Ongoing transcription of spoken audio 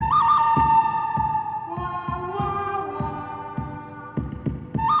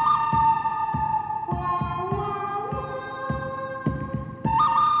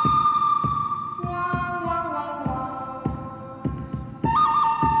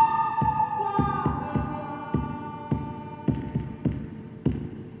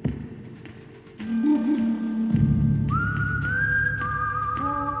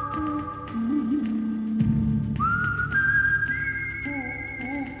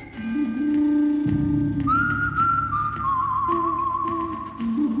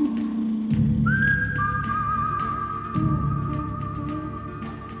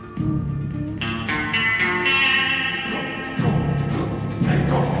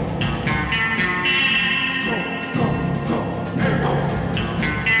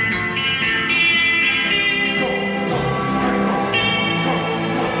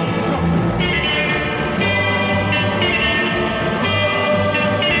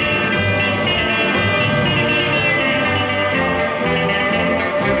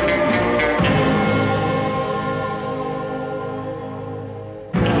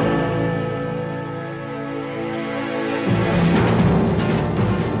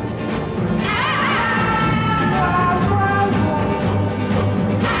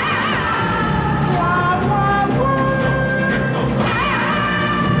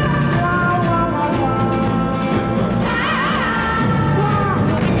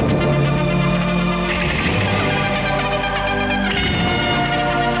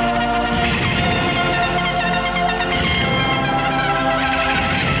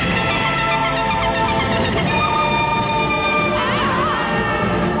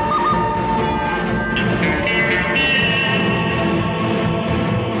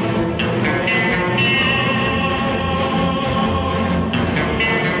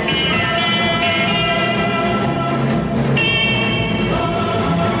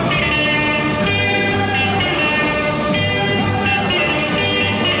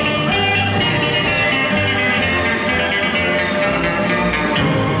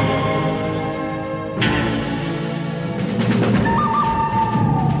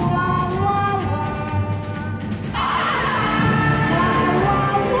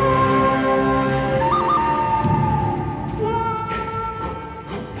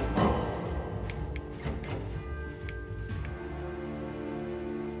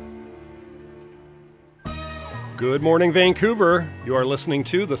Good morning, Vancouver. You are listening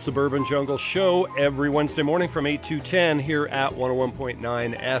to the Suburban Jungle Show every Wednesday morning from 8 to 10 here at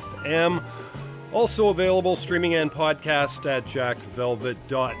 101.9 FM. Also available streaming and podcast at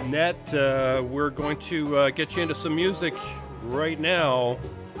jackvelvet.net. We're going to get you into some music right now.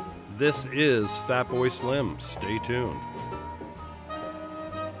 This is Fatboy Slim. Stay tuned.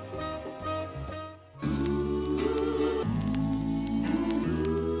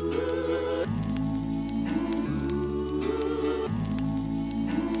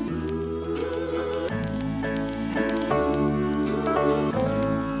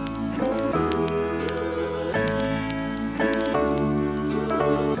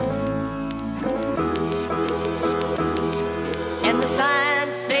 And the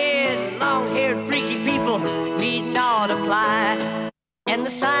sign said, long-haired freaky people need not apply. And the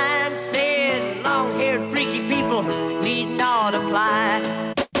sign said, long-haired freaky people need not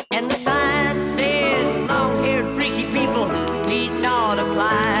apply. And the sign said, long-haired freaky people need not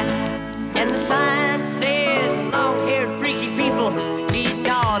apply. And the sign said, long-haired freaky people need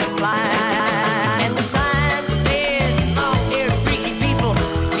not apply. And the sign said, long-haired freaky people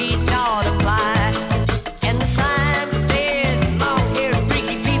need not apply. And the sign said, long-haired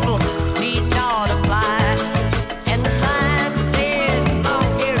freaky people need not apply. And the sign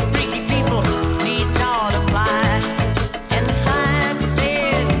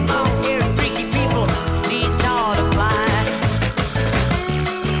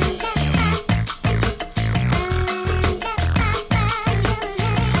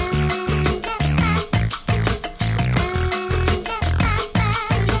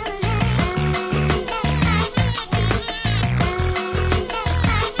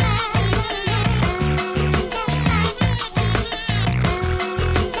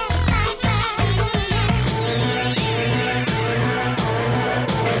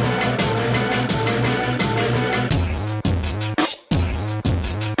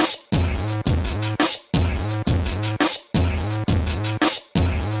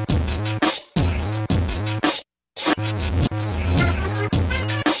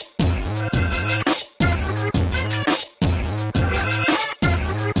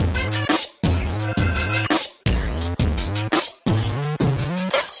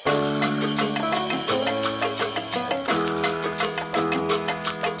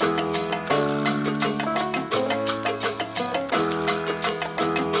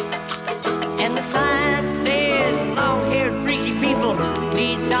said, long-haired freaky people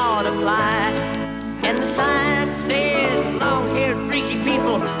need not apply. And the sign said, long-haired freaky people need not apply. And the sign said, long-haired freaky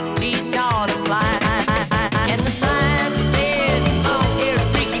people need not apply. And the sign said, long-haired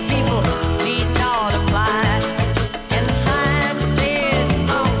freaky people need not apply.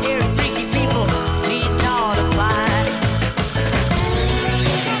 And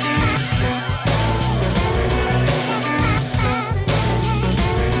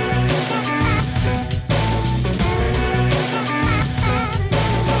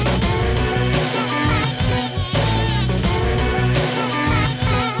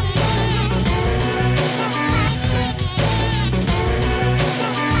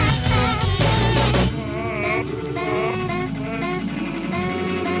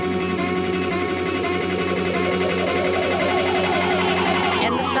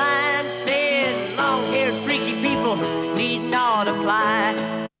the sign said, long-haired freaky people need not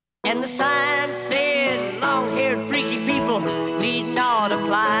apply. And the sign said, long-haired freaky people need not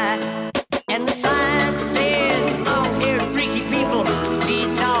apply. And the sign said, long-haired freaky people need not apply. And the sign said, long-haired freaky people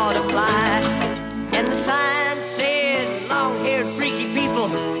need not apply. And the sign said, long-haired freaky people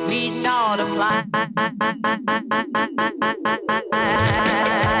need not apply.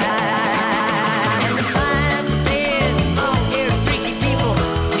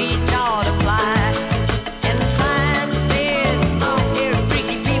 And the sign said, long-haired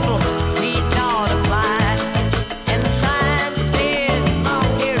freaky people need not apply. And the sign said, long-haired freaky people need not apply. And the sign said,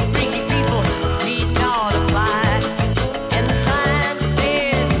 long-haired freaky people need not apply. And the sign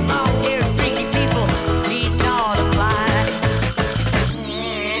said, long-haired freaky people need not apply.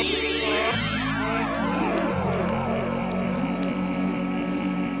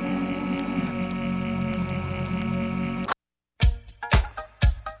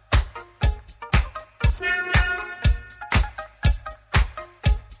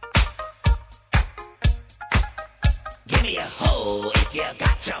 Give me a hoe if you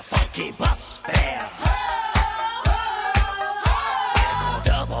got your funky bus fare. There's a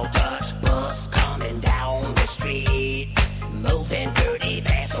double Dutch bus coming down the street, moving dirty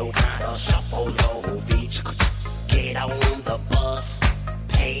vessel, kind of shuffle your feet. Get on the bus,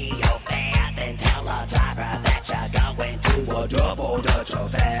 pay your fare, then tell the driver that you're going to a double Dutch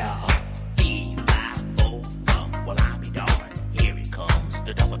affair. 5-4 from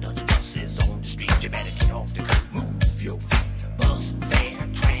the double Dutch bus is on the street. You better get off the curb, move your feet. Bus fare,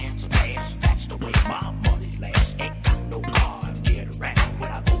 trans pass, that's the way my money lasts. Ain't got no car to get around.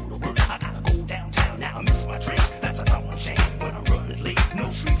 When I go to work, I gotta go downtown. Now I miss my train, that's a darn shame. When I'm running late, no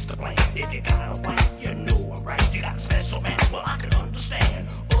streets to blame. If you got a wife, you know I'm right. You got a special man, well I can understand.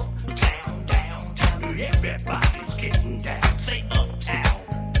 Uptown, downtown, everybody's getting down. Say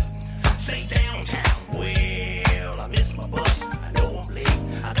uptown, say downtown. Well, I miss my bus, I know I'm late.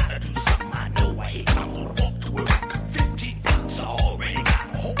 I gotta do something I know I hate. I'm gonna walk to work. 15 bucks, I already got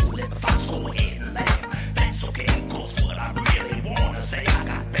a hole in the socks. Go ahead and laugh. That's okay, cause what I really wanna say, I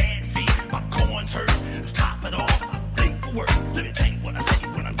got bad feet, my corns hurt. Top it off, I blink for work. Let me tell you what I say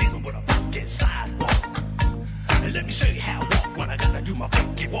when I'm dealing with a fucking sidewalk. And let me show you how I walk when I gotta do my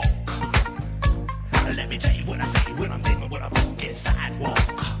funky walk. And let me tell you what I say when I'm dealing with a fucking sidewalk.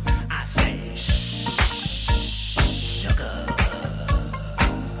 I say, sugar.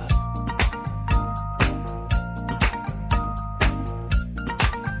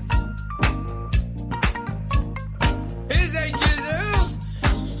 Is that gizzles?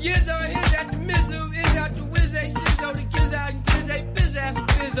 Gizzo is at the mizzle, is at the whiz, a sizzle, the giz out and giz a biz ass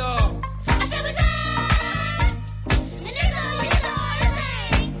fizzle. I said what's up? And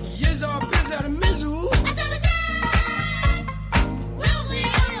Yizzo, biz out the mizzle. I said what's up? We'll see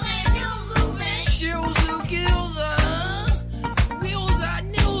you and you'll man. Shills, gills, wheels out,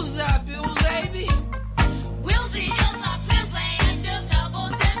 nils out, bills, baby. We'll see you some pissy and this double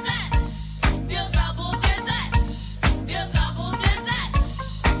desserts. This double desserts. This double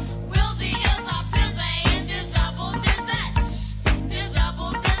desserts. We'll see you some pissy and this double desserts. This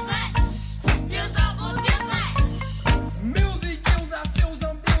double desserts. This double desserts. Millsy, gills out, sills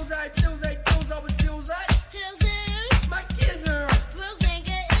on bills out, bills out, gills out with gills out. Pilsen. My gizzer Pilsen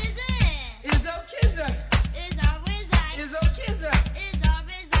is in. is a kizzer, It's always like. is a kizzer. It's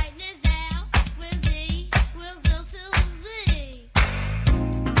always like this out. We'll see. We'll see.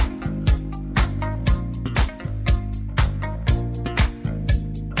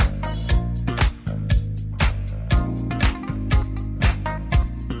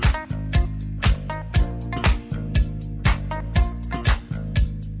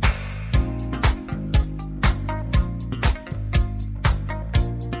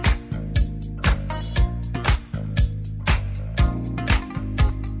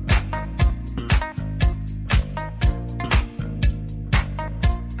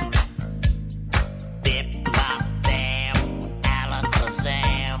 Bip, bop, bam,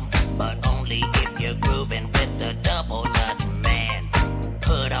 alakazam. But only if you're grooving with the double Dutch man.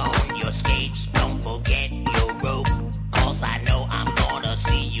 Put on your skates, don't forget your rope. Cause I know I'm gonna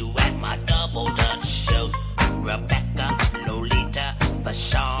see you at my double Dutch show. Rebecca, Lolita,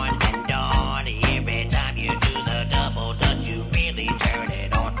 Fashawn, and Dawn. Every time you do the double Dutch, you really turn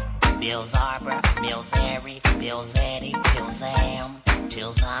it on. Bill Zarbra, Bill Zary, Bill Zeddy, Bill Zam.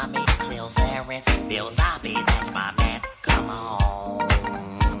 Till Zombie, Bill Zarens, Bill Zombie, that's my man. Come on,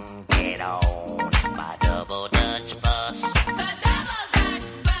 get on my double Dutch bus. The double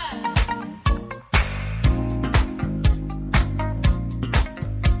Dutch bus.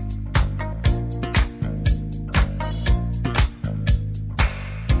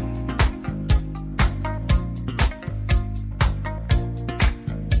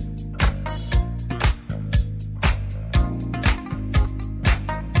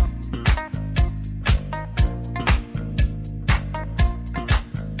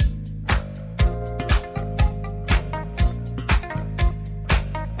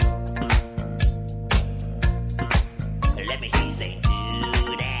 Let me hear you say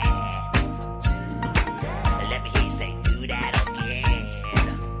do that. Let me hear you say do that again.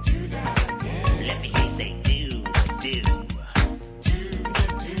 Let me hear you say do.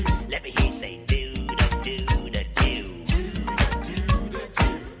 Let me hear you say do. Do.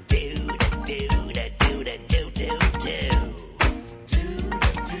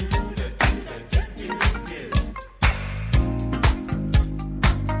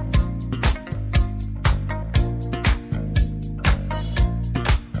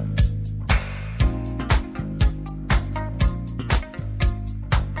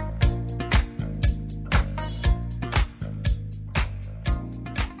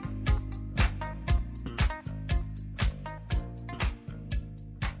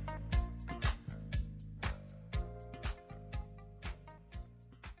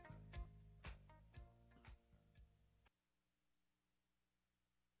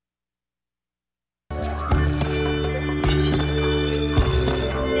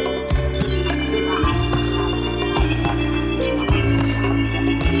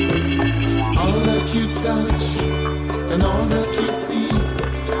 touch and all that you see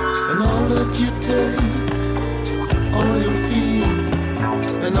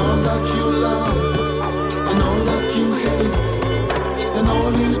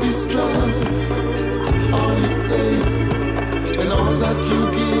all that you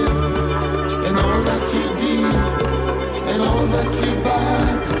give, and all that you deal, and all that you buy,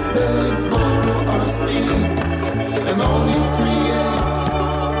 beg, borrow, or steal, and all you create,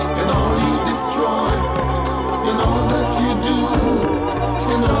 and all you destroy, and all that you do,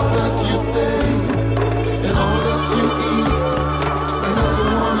 and all that you say, and all that you eat, and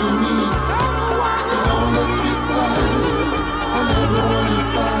everyone you meet, and all that you slide, and everyone you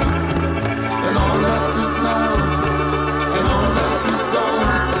fight, and all that is now, and all that is gone,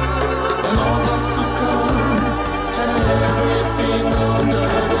 and all that's to come, and everything under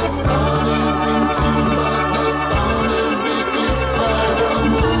the sun is in tune, but the sun is eclipsed by the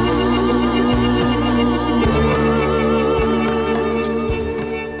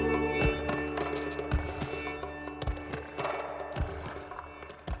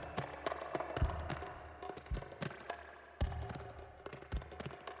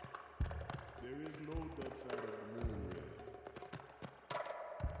There is no dark side of the moon, really.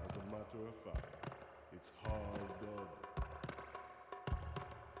 As a matter of fact, it's hard dub.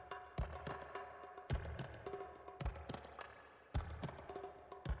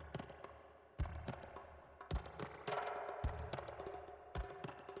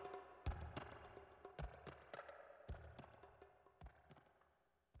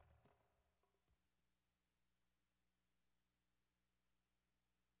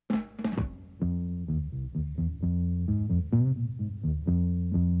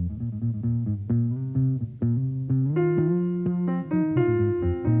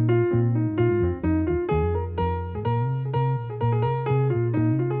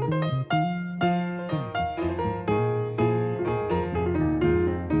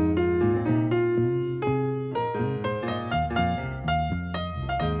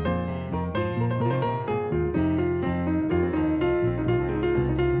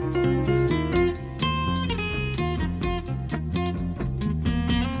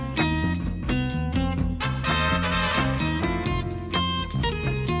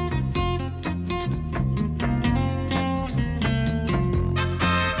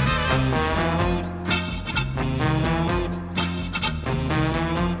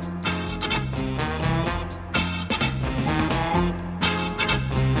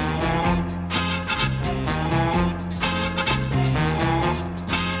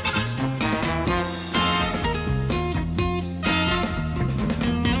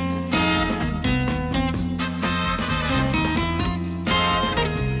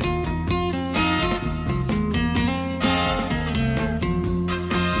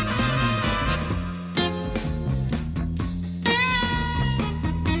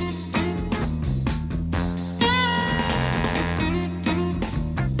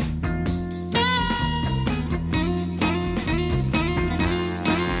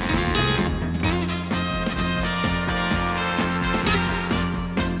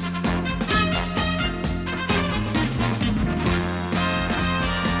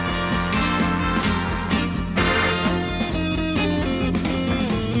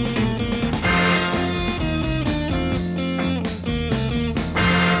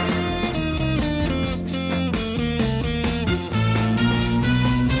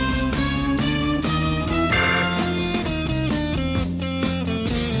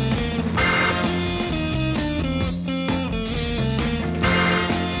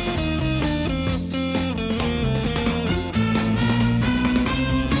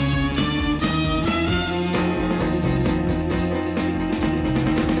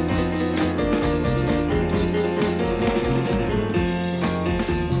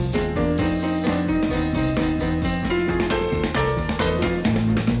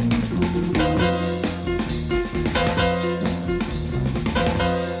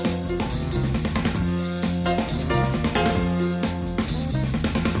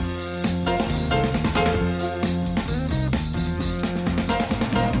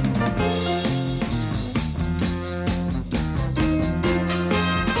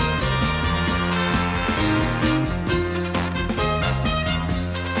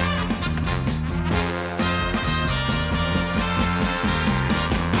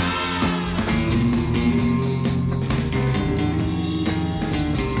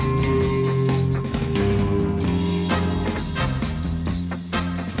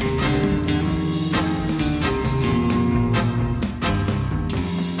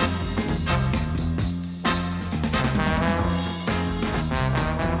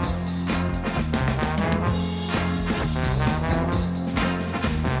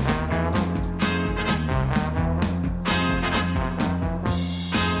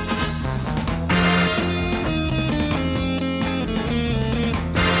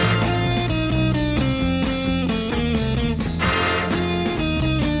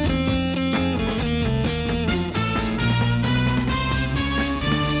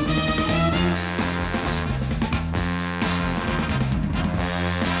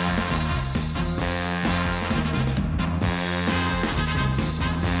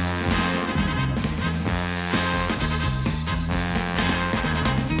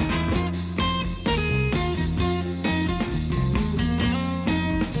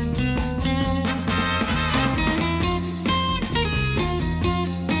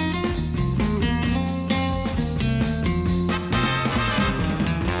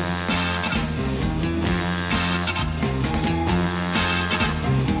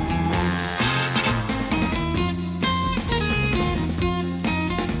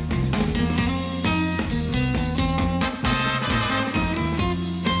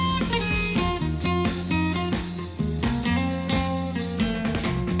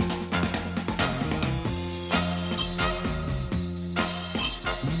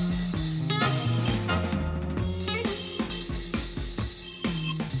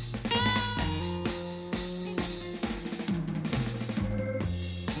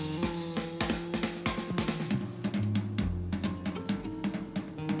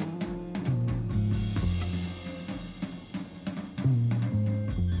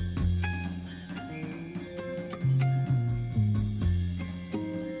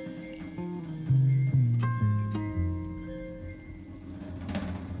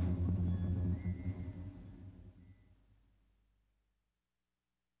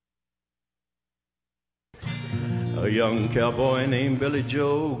 young cowboy named Billy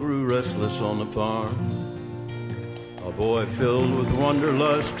Joe grew restless on the farm. A boy filled with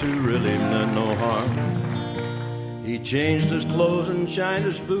wanderlust who really meant no harm. He changed his clothes and shined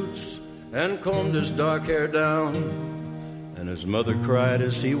his boots and combed his dark hair down. And his mother cried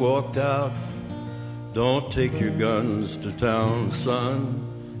as he walked out, "Don't take your guns to town, son.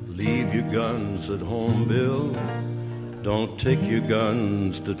 Leave your guns at home, Bill. Don't take your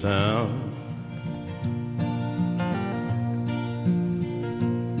guns to town."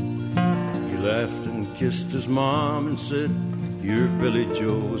 He laughed and kissed his mom and said, "Your Billy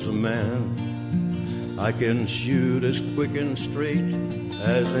Joe's a man. I can shoot as quick and straight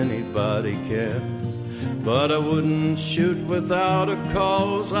as anybody can. But I wouldn't shoot without a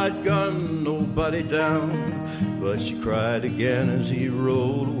cause, I'd gun nobody down." But she cried again as he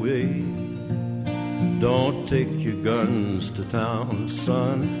rolled away, "Don't take your guns to town,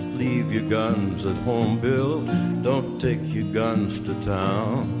 son. Leave your guns at home, Bill. Don't take your guns to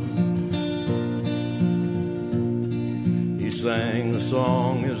town." He sang the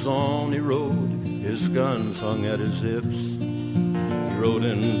song as on he rode, his guns hung at his hips. He rode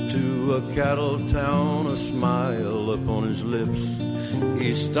into a cattle town, a smile upon his lips.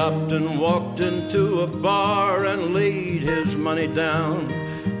 He stopped and walked into a bar and laid his money down.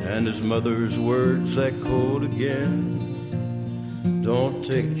 And his mother's words echoed again, "Don't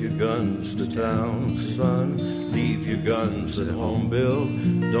take your guns to town, son. Leave your guns at home, Bill.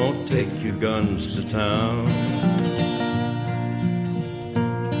 Don't take your guns to town."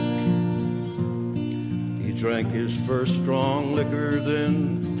 He drank his first strong liquor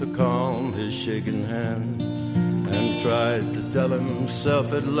then to calm his shaking hand, and tried to tell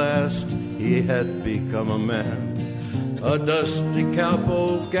himself at last he had become a man. A dusty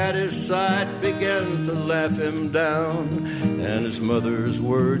cowpoke at his side began to laugh him down, and his mother's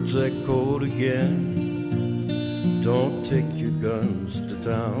words echoed again, "Don't take your guns to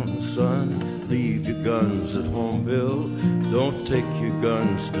town, son. Leave your guns at home, Bill. Don't take your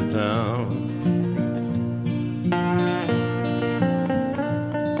guns to town."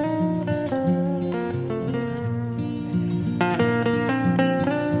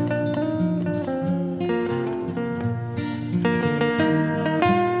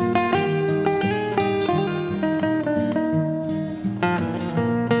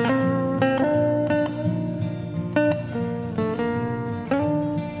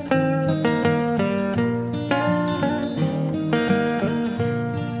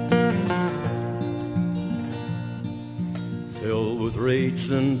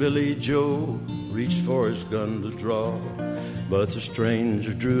 Billy Joe reached for his gun to draw, but the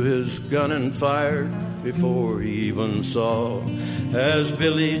stranger drew his gun and fired before he even saw. As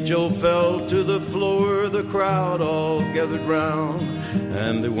Billy Joe fell to the floor, the crowd all gathered round,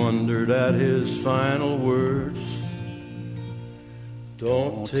 and they wondered at his final words,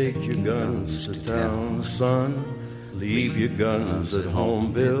 "Don't take your guns to town, son. Leave your guns at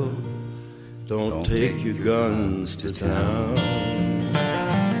home, Bill. Don't take your guns to town."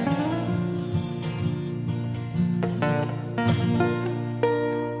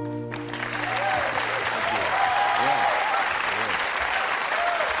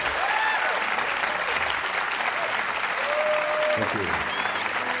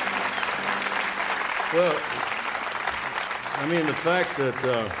 Well, I mean, the fact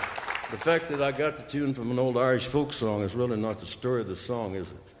that I got the tune from an old Irish folk song is really not the story of the song, is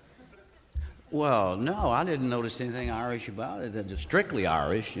it? Well, no, I didn't notice anything Irish about it. It's strictly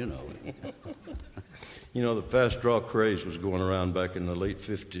Irish, you know. You know, the fast draw craze was going around back in the late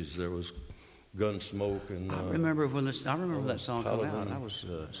 50s. There was Gunsmoke and... I remember that song came out. I was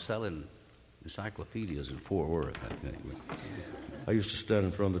selling encyclopedias in Fort Worth, I think. I used to stand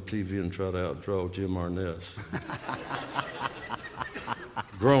in front of the TV and try to outdraw Jim Arness.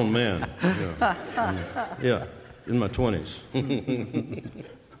 Grown man. Yeah, in my 20s.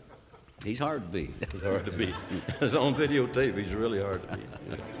 He's hard to beat. He's hard to beat. It's on videotape. He's really hard to beat.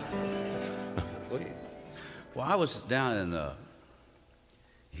 Well, I was down in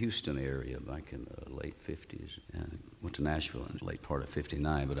Houston area back in the late 50s and went to Nashville in the late part of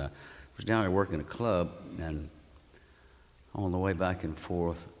 59, but I was down there working a club, and on the way back and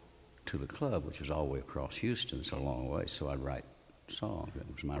forth to the club, which was all the way across Houston, it's a long way, so I'd write songs. That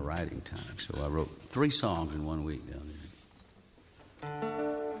was my writing time. So I wrote 3 songs in 1 week down there.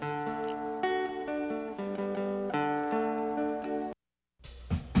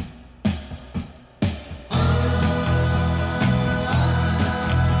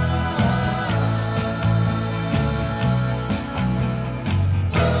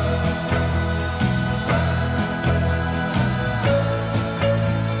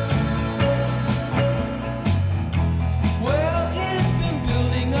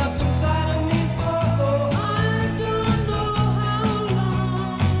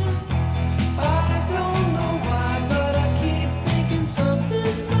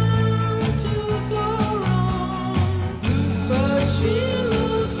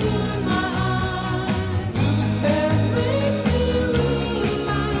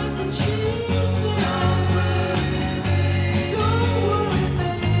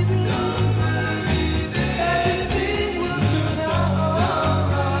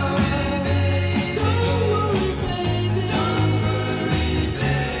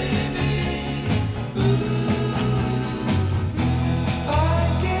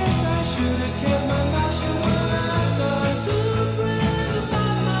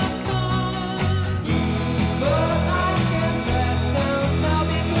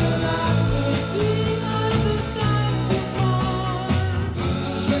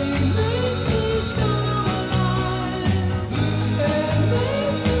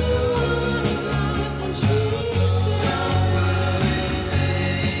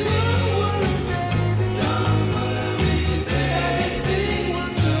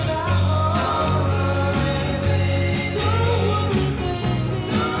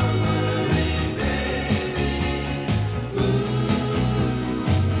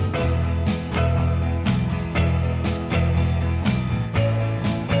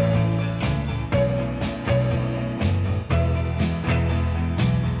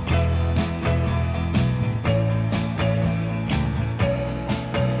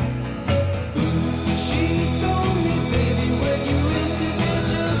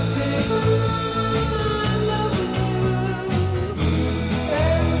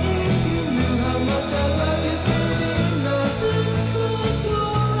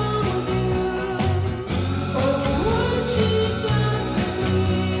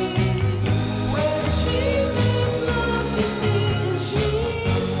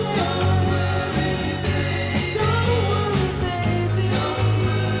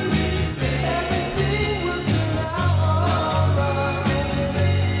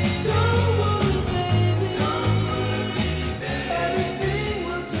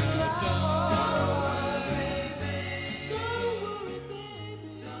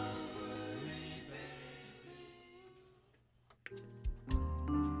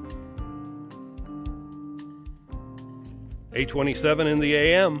 8:27 in the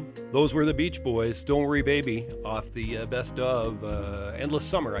AM. Those were the Beach Boys. Don't Worry Baby, off the best of Endless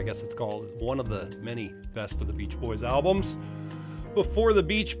Summer, I guess it's called. One of the many best of the Beach Boys albums. Before the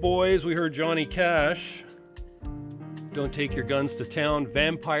Beach Boys, we heard Johnny Cash. Don't Take Your Guns to Town.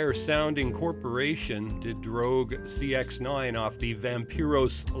 Vampire Sound Incorporation did Drogue CX9 off the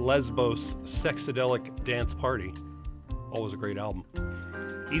Vampiros Lesbos Sexadelic Dance Party. Always a great album.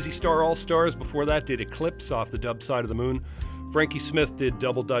 Easy Star All Stars before that did Eclipse off the Dub Side of the Moon. Frankie Smith did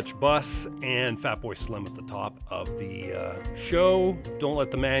Double Dutch Bus, and Fatboy Slim at the top of the show. Don't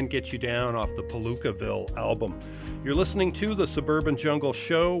Let the Man Get You Down off the Palookaville album. You're listening to The Suburban Jungle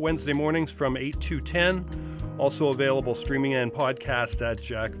Show, Wednesday mornings from 8 to 10. Also available streaming and podcast at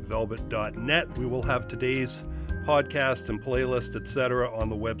jackvelvet.net. We will have today's podcast and playlist, etc. on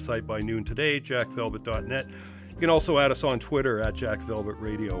the website by noon today, jackvelvet.net. You can also add us on Twitter at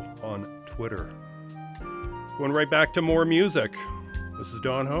jackvelvetradio on Twitter. Going right back to more music. This is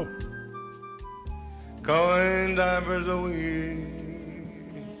Don Ho. Coin divers away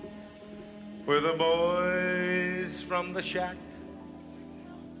with the boys from the shack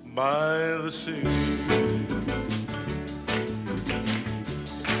by the sea.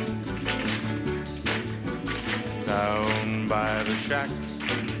 Down by the shack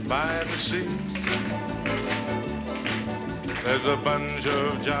by the sea, there's a bunch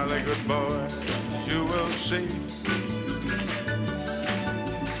of jolly good boys you will see.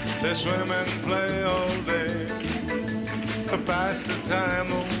 They swim and play all day to pass the time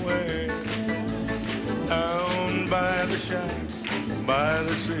away. Down by the shack by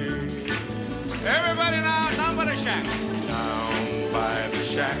the sea. Everybody now, down by the shack. Down by the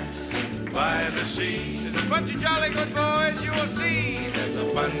shack by the sea. There's a bunch of jolly good boys you will see. There's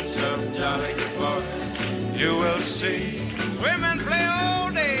a bunch of jolly good boys you will see. Swim and play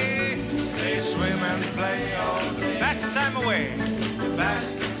all day. They swim and play all day. Pass the time away. Pass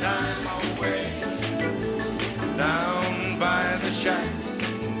the time away. Down by the shack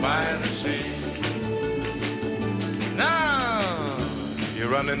by the sea. Now you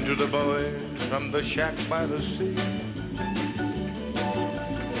run into the boys from the shack by the sea.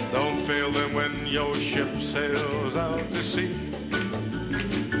 Don't fail them when your ship sails out to sea.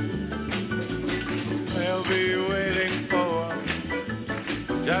 They'll be waiting for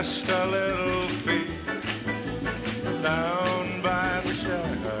just a little fee. Down by the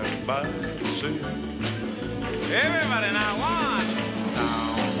shack by the sea. Everybody now, watch.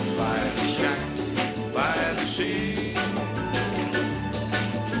 Down by the shack by the sea.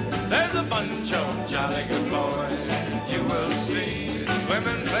 There's a bunch of jolly good boys you will see. Swim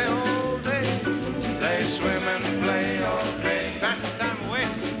and play all day. They swim and play all day. Pass the time away.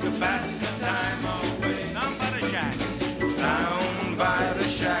 To pass the time away. Down by the shack. Down by the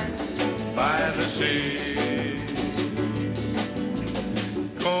shack by the sea.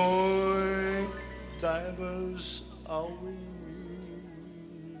 Koi divers are we.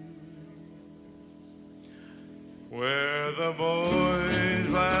 We're the boys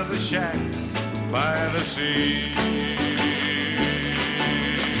by the shack by the sea.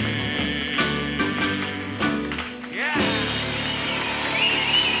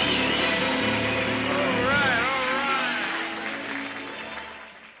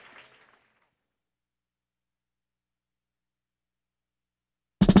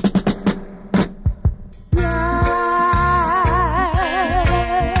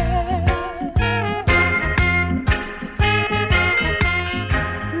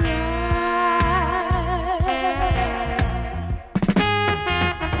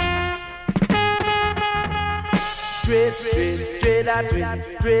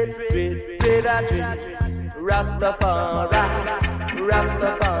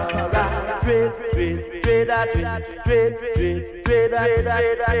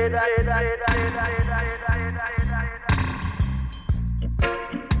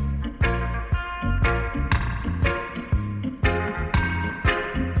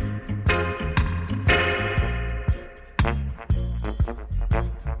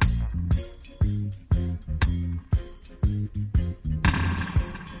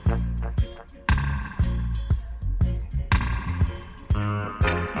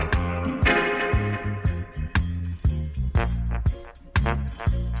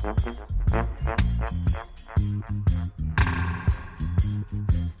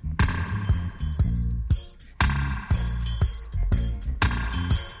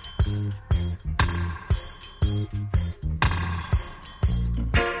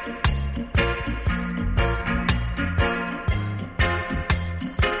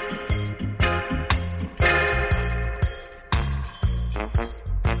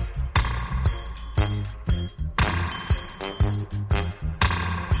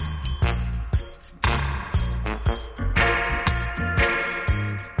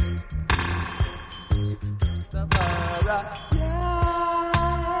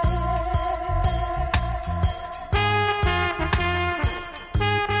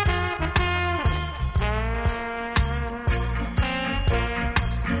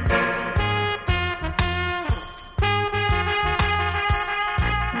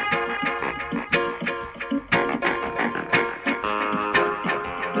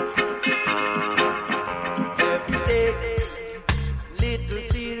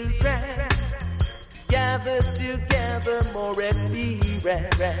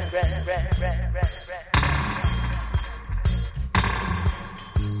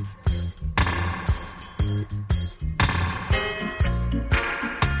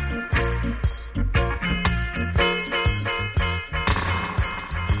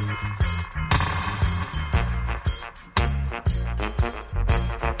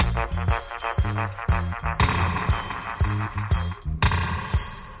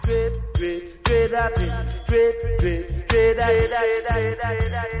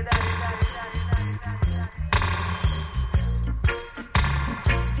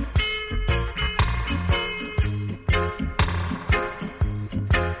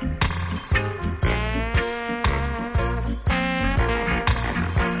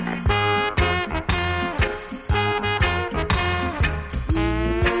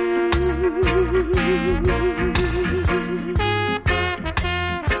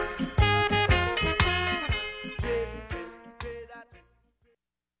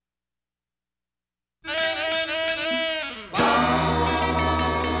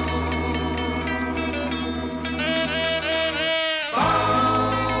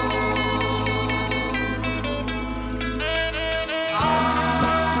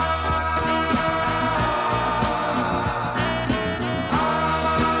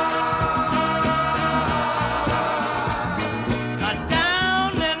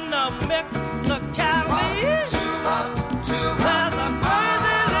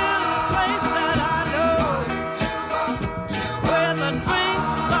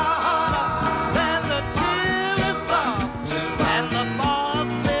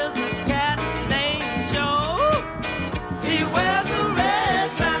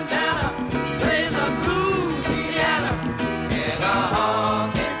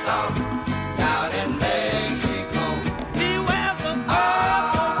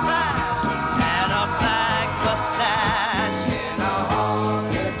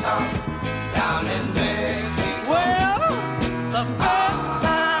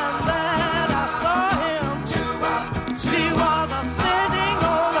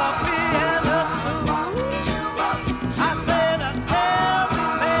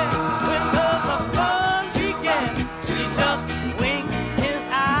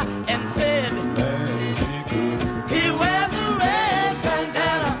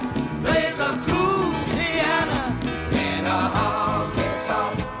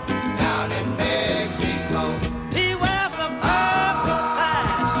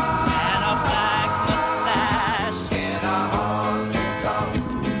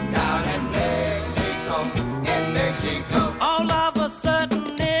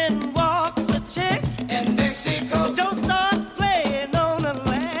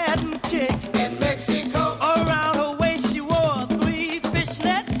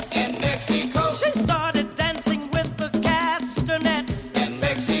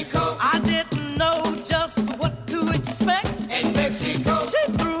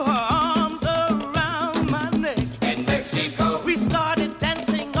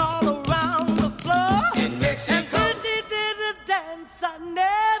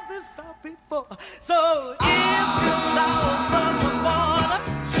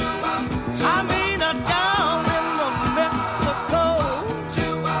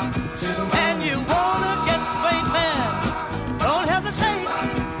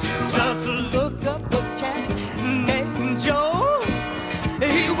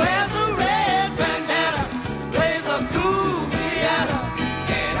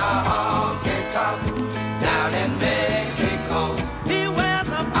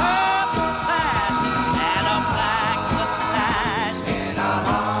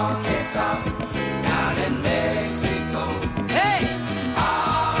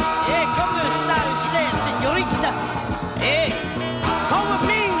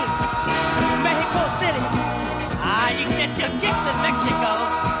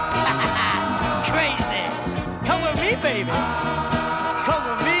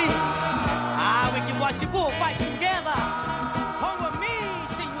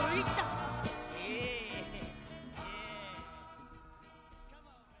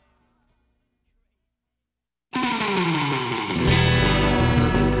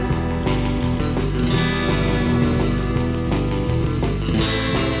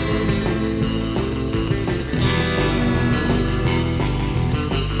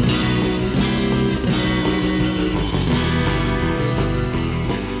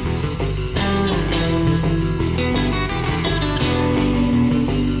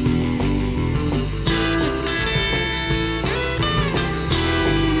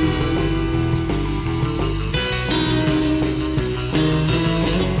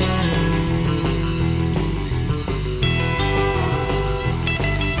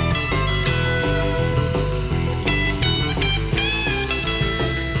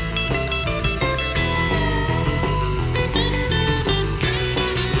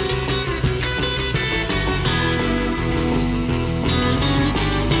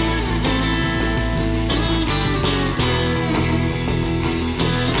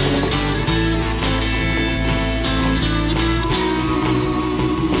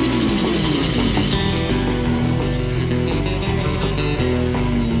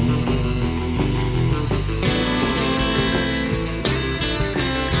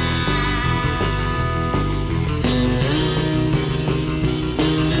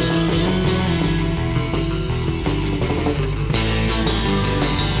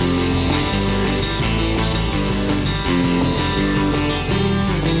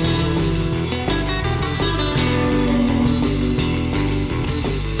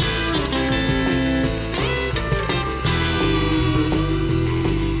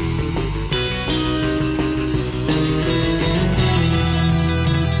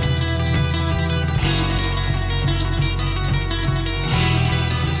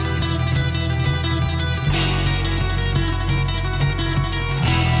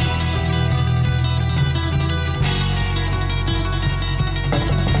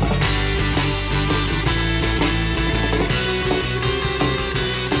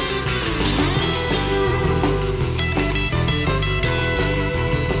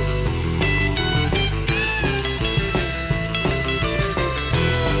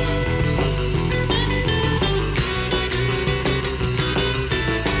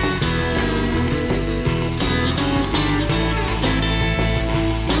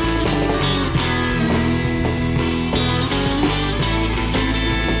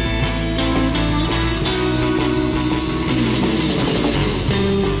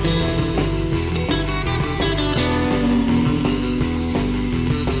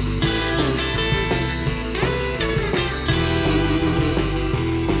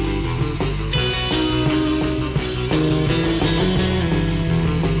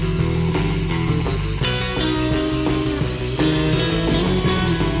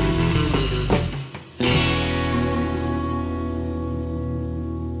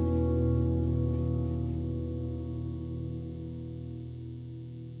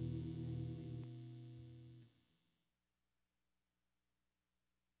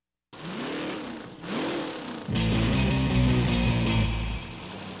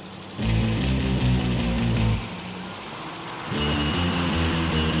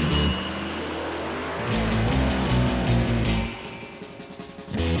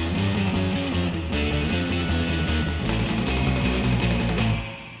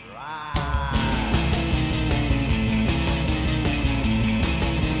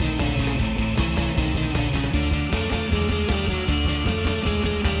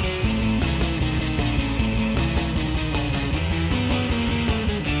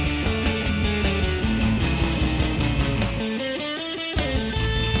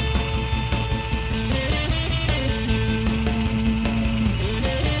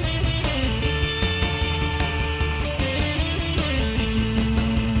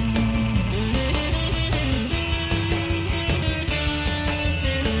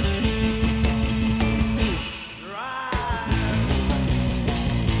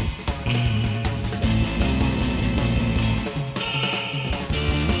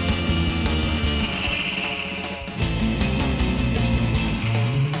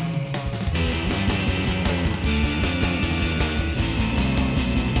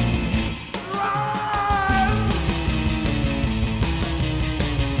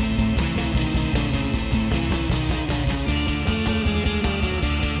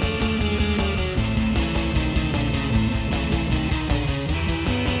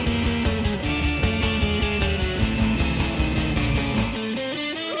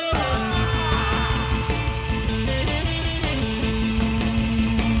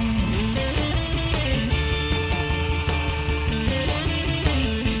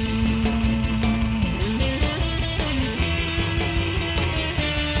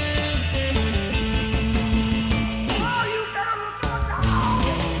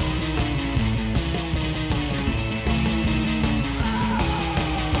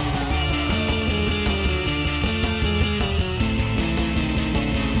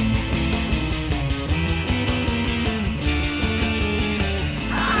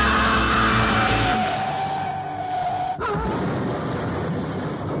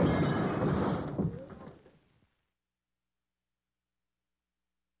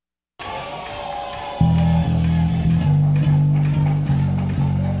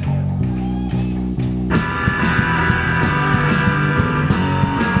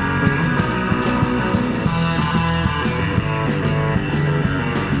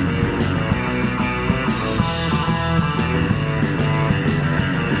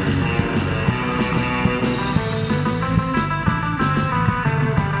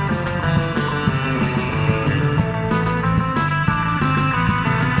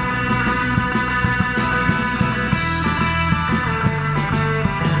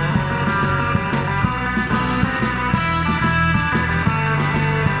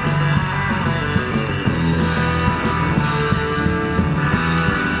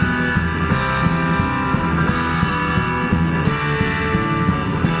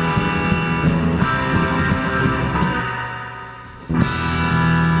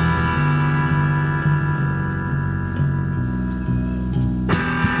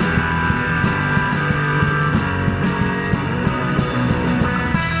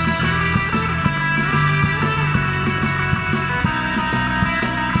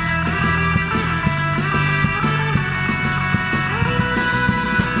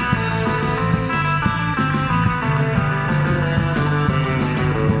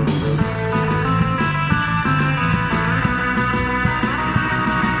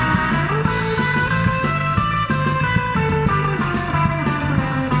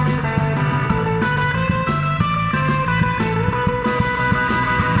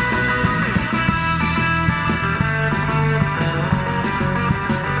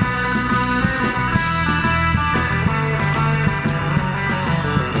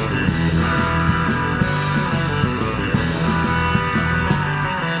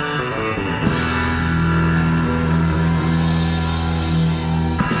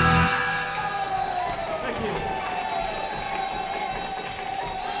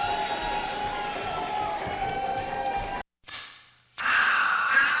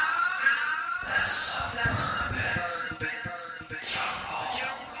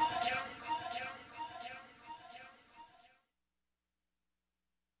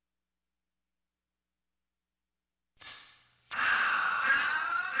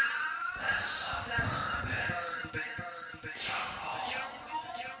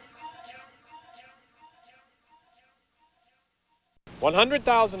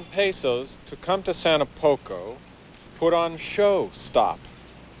 100,000 pesos to come to Sanapoco, put on show stop.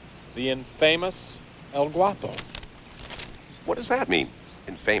 The infamous El Guapo. What does that mean,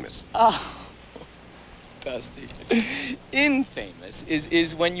 infamous? Oh, Dusty. Infamous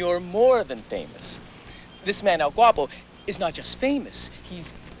is when you're more than famous. This man, El Guapo, is not just famous, he's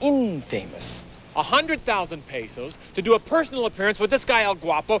infamous. 100,000 pesos to do a personal appearance with this guy El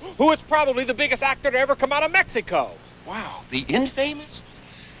Guapo, who is probably the biggest actor to ever come out of Mexico. Wow, the infamous?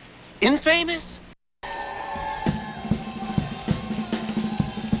 Infamous?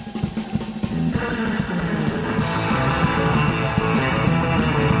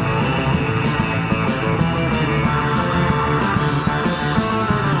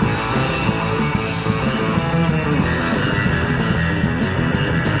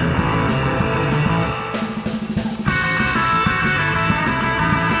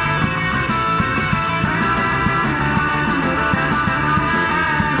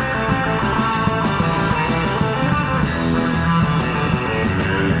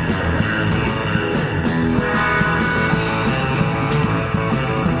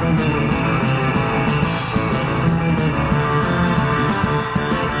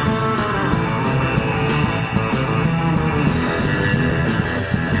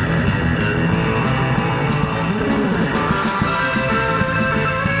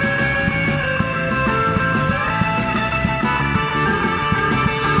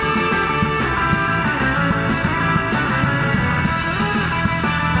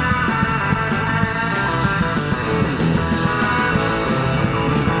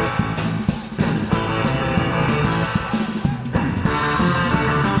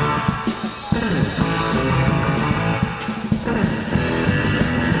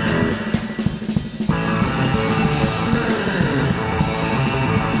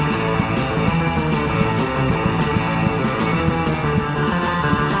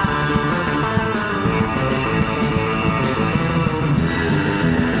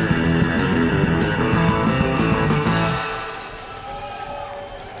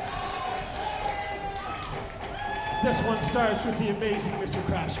 This one starts with the amazing Mr.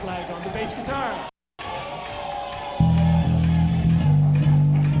 Crash Flag on the bass guitar.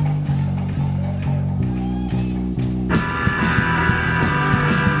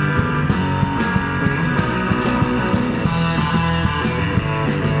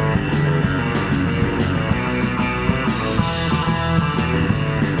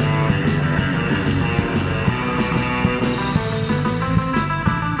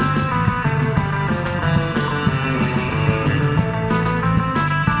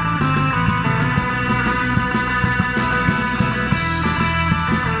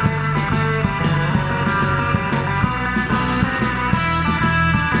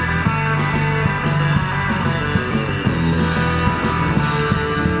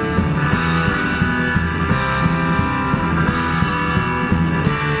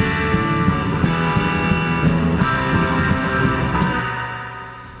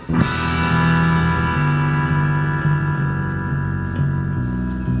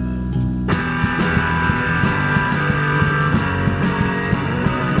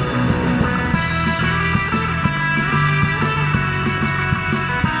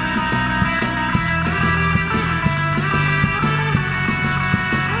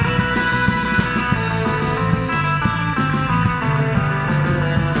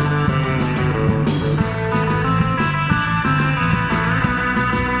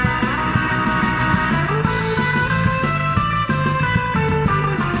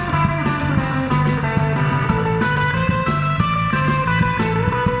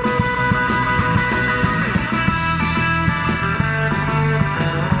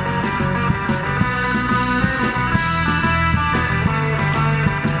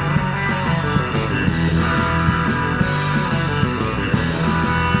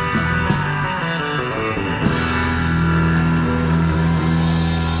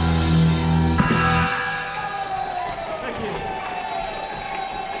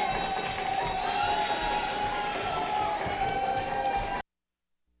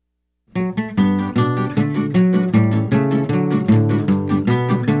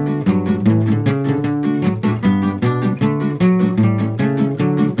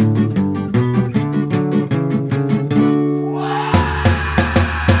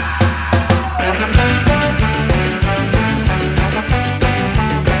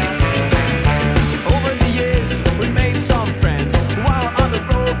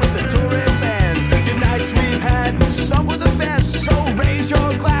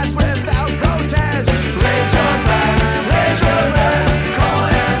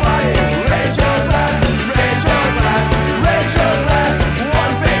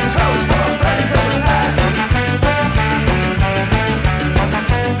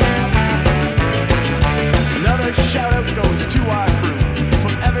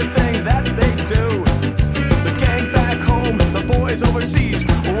 overseas.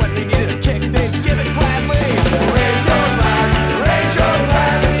 When they get a kick, they give it gladly. Raise your glass, raise your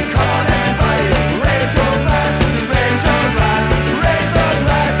glass. Come on, everybody, raise your glass, raise your glass, raise your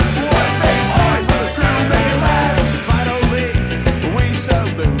glass. One thing on for the crew, make it last. Finally, we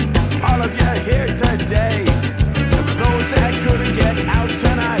salute all of you here today. For those that couldn't get out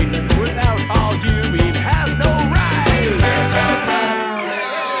tonight, without all you, we'd have no right. Raise your glass.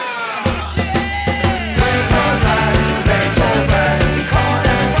 Raise your glass, raise your glass. Come on,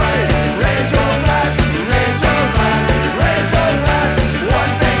 everybody, raise your glass, raise your glass, raise your glass.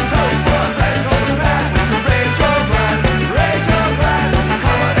 One thing toast for a friends on the past. Raise your glass, raise your glass.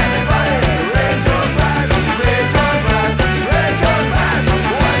 Come on, everybody, raise your glass, raise your glass, raise your glass.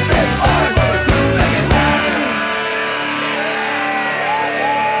 One thing on for the crew, make it last.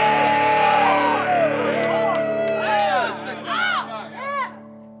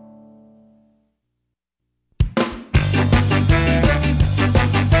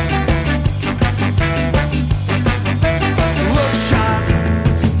 Look sharp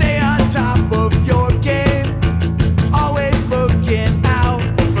to stay on top of your game. Always looking out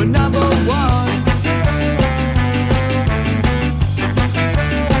for number one.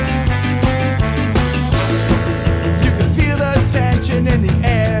 You can feel the tension in the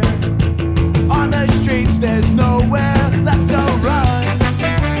air. On the streets, there's nowhere left to run.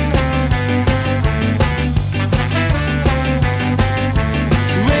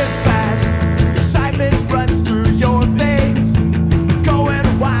 Live fast, excitement runs through your veins.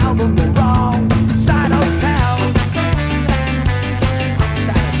 Going wild on the wrong side of town. Wrong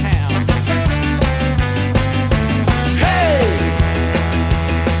side of town. Hey,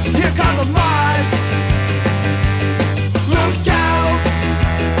 here come the mods. Look out,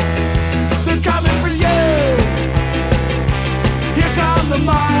 they're coming for you. Here come the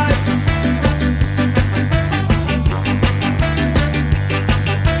mods.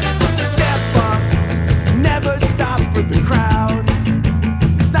 Step up, never stop for the crowd.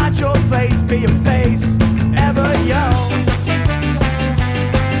 It's not your place, be a face, ever young.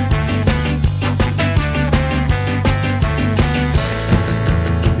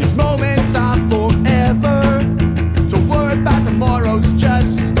 These moments are forever. To worry about tomorrow's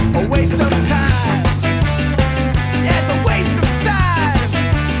just a waste of time. Yeah, it's a waste of time.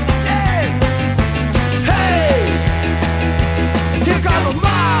 Yeah. Hey, here come the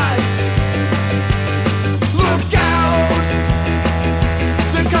mods. Look out,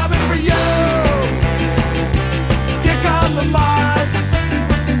 they're coming for you. Here come the mods.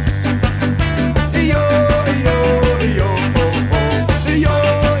 Yo, yo, yo, oh, oh. Yo,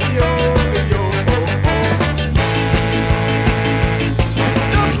 yo, yo, oh, oh.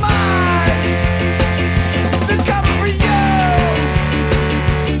 The mods, they're coming for you.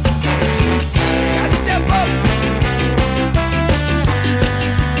 Gotta step up.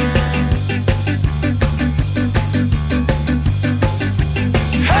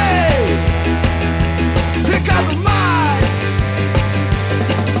 Hey, here come the mods.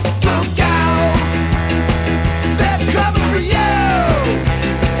 Look out, they're coming for you.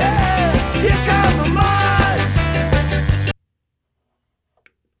 Yeah, here come the mods.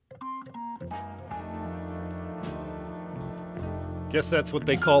 Guess that's what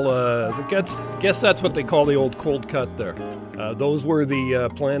they call guess that's what they call the old cold cut there. Those were the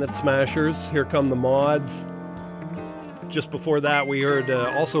Planet Smashers. Here come the mods. Just before that, we heard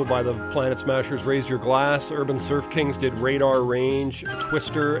also by the Planet Smashers, Raise Your Glass. Urban Surf Kings did Radar Range,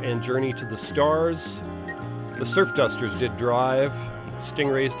 Twister, and Journey to the Stars. The Surf Dusters did Drive.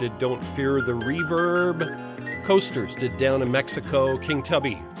 Stingrays did Don't Fear the Reverb. Coasters did Down in Mexico. King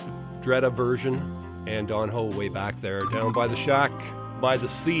Tubby, Dread Aversion. And Don Ho way back there, down by the shack, by the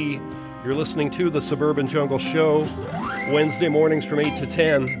sea. You're listening to the Suburban Jungle Show, Wednesday mornings from 8 to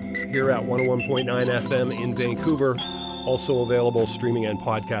 10, here at 101.9 FM in Vancouver. Also available streaming and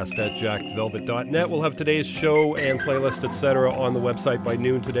podcast at jackvelvet.net. We'll have today's show and playlist, etc. on the website by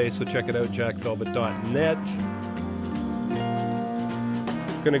noon today, so check it out, jackvelvet.net.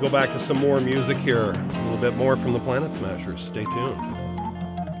 Going to go back to some more music here, a little bit more from the Planet Smashers. Stay tuned.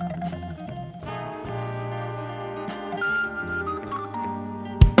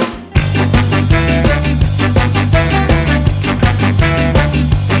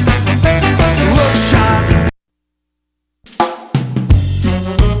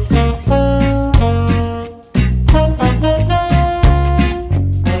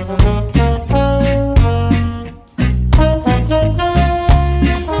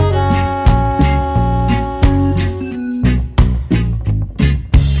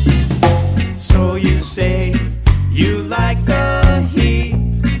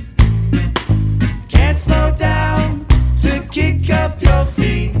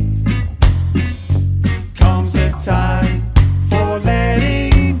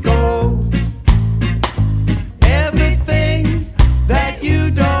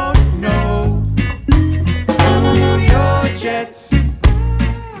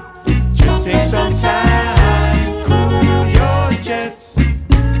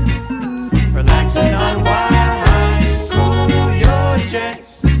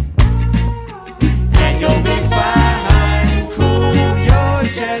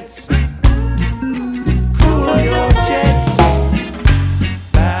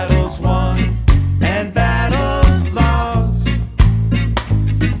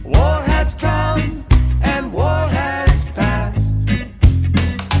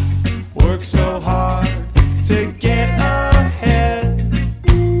 work so hard to get ahead.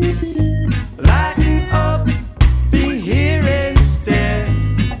 Lighten up, be here instead,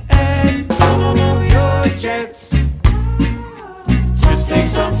 and cool your jets. Just take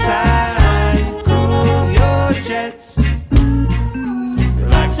some time, cool your jets.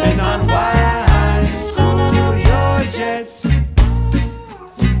 Relax and unwind, cool your jets,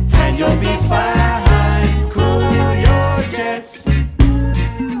 and you'll be fine. Cool your jets,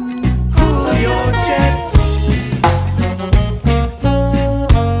 cool your jets.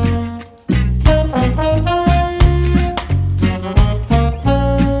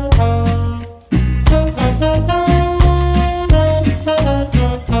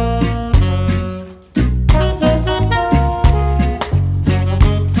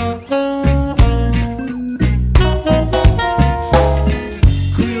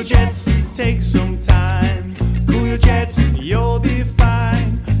 Cool your jets, take some time. Cool your jets, you'll be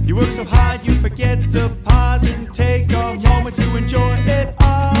fine. You work so hard, you forget to pause and take a moment to enjoy it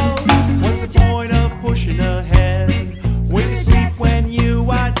all. What's the point of pushing ahead when you sleep when you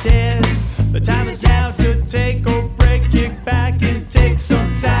are dead? The time is now to take a break, kick back and take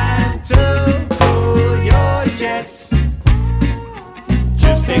some time to cool your jets.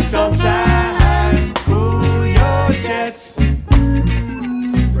 Just take some time, cool your jets.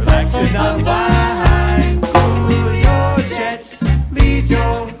 Relax and unwind, cool your jets. Leave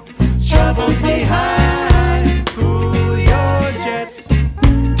your troubles behind. Cool your jets,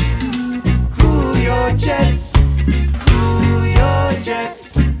 cool your jets, cool your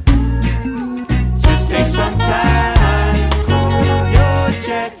jets. Just take some time, cool your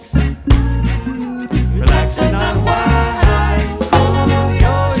jets. Relax and unwind, cool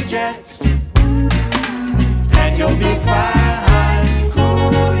your jets, and you'll be fine.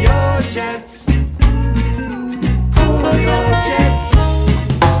 Cool your jets, cool your jets.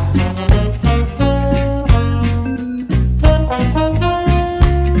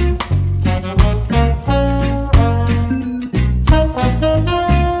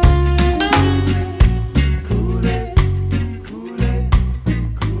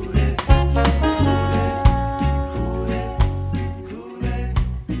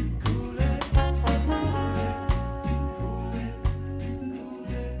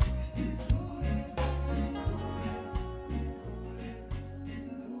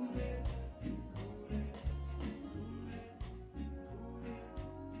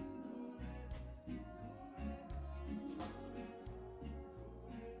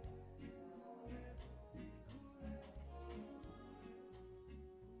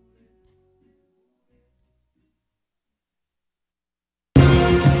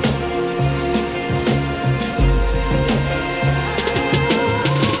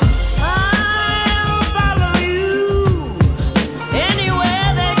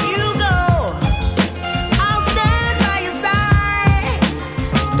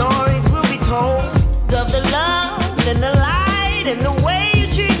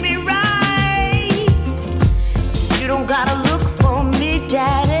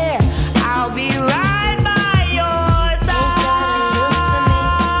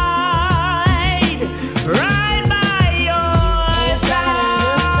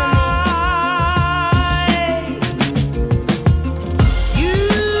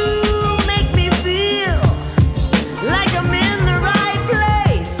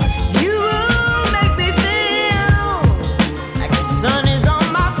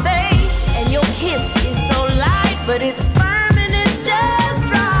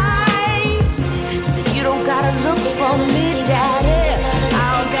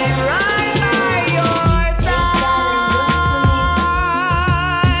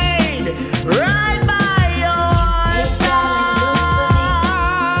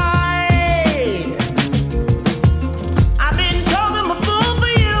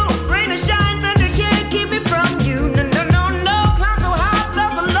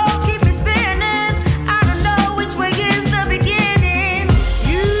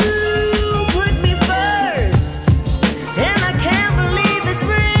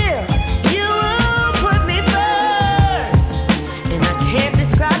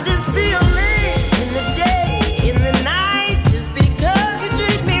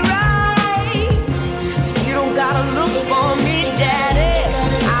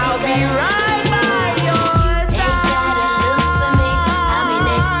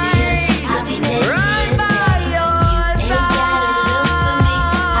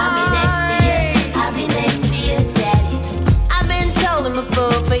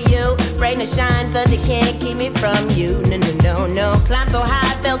 to shine, thunder can't keep me from you. No, no, no, no. Climb so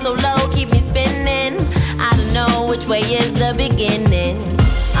high, fell so low, keep me spinning. I don't know which way is the beginning.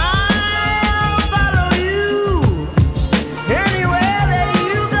 I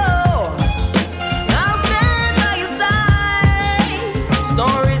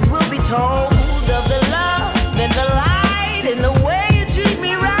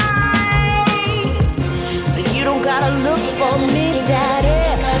change out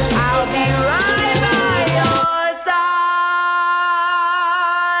here. I'll be right by your side.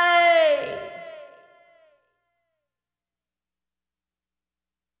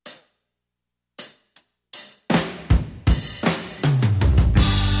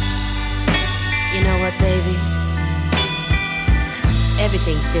 You know what, baby?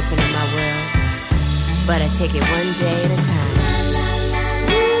 Everything's different in my world, but I take it one day at a time.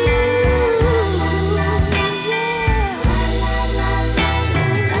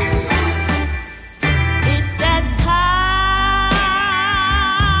 It's that time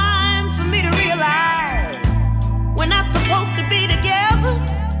for me to realize we're not supposed to be together.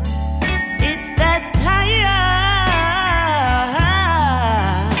 It's that time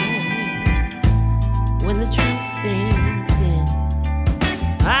when the truth sinks in.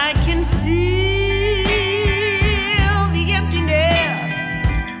 I can feel the emptiness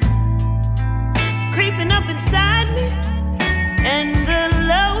creeping up inside me, and the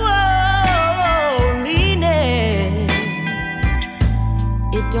loneliness.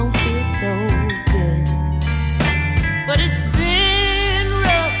 It don't feel so good, but it's been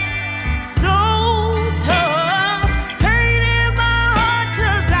rough, so tough, pain in my heart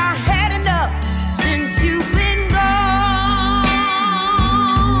 'cause I had enough since you've been gone.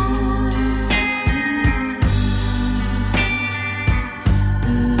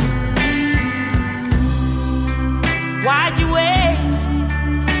 Why'd you wait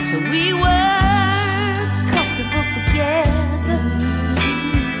till we were comfortable together?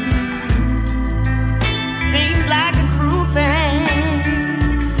 Seems like a cruel thing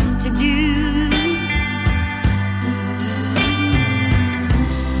to do.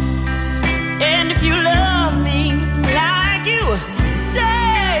 And if you love me like you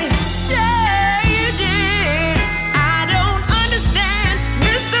say you did, I don't understand,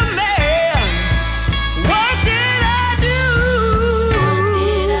 Mr. Man. What did I do?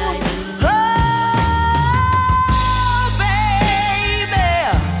 Oh, baby,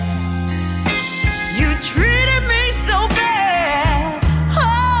 you treated me so bad. Oh,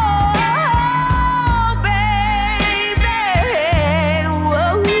 baby,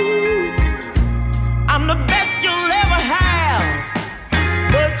 whoa. I'm the best you'll ever have,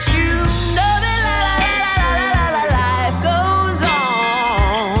 but you know that life goes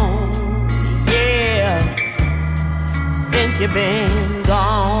on. Yeah, since you've been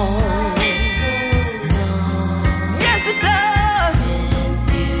gone. Yes, it does.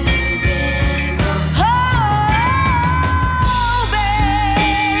 Oh,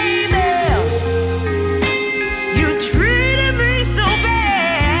 baby, you treated me so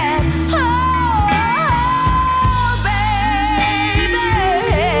bad. Oh, baby,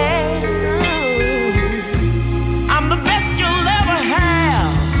 I'm the best you'll ever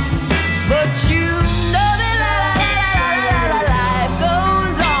have, but you know that life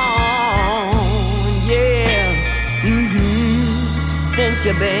goes on. Yeah, since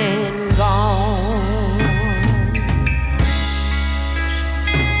you've been gone.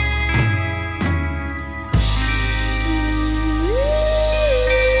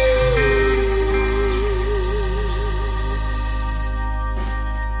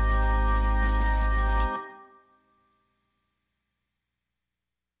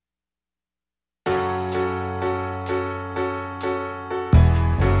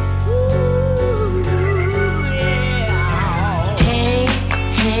 Hey,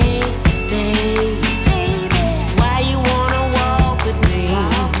 hey,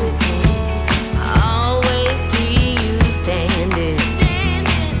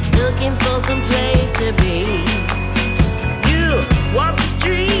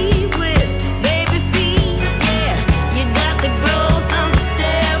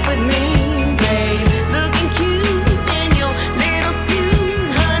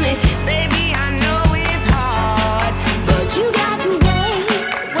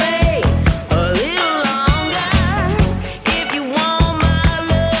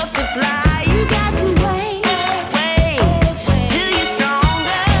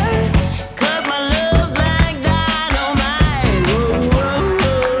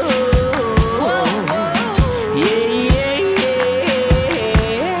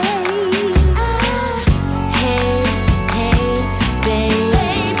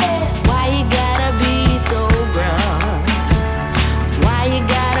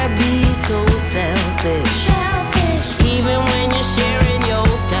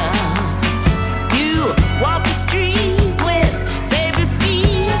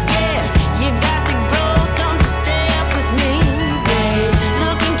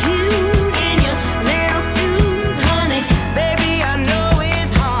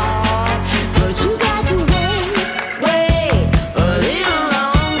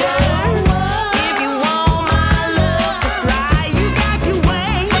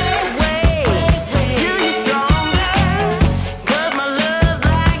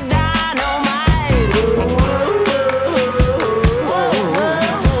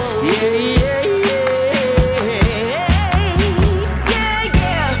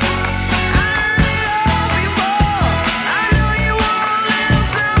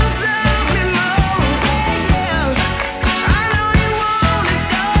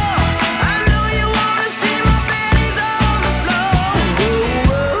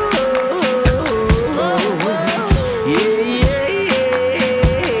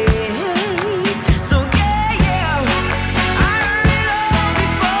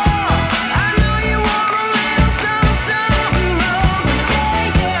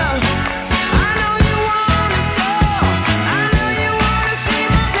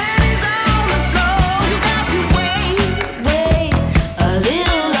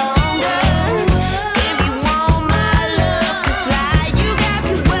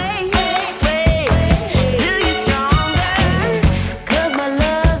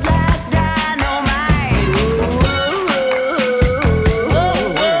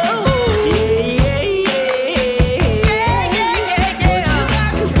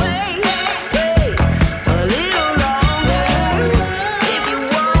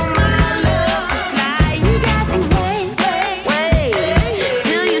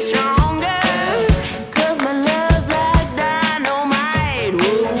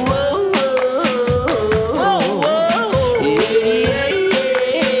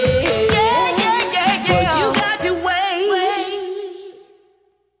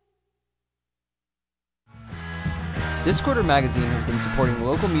 Discorder Magazine has been supporting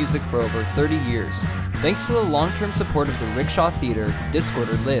local music for over 30 years. Thanks to the long-term support of the Rickshaw Theater,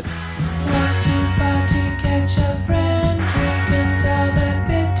 Discorder lives. Catch a friend, drink until the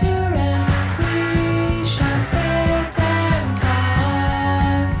bitter ends. We shall spend time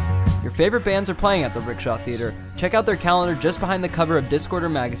cause. Your favorite bands are playing at the Rickshaw Theater. Check out their calendar just behind the cover of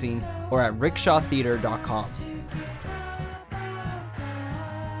Discorder Magazine or at rickshawtheater.com.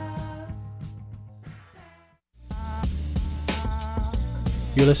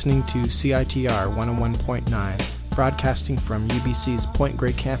 You're listening to CITR 101.9, broadcasting from UBC's Point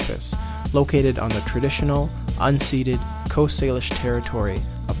Grey campus, located on the traditional, unceded Coast Salish territory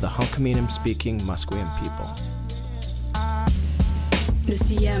of the Hunkaminam-speaking Musqueam people.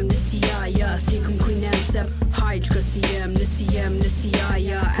 Nisiyam, Nisiyaya, Thikum Queenam Seb, Hydrocasiam, Nisiyam,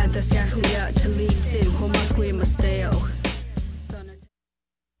 Nisiyaya, Anthascaclia, Talitin, Homasqueam Masteo.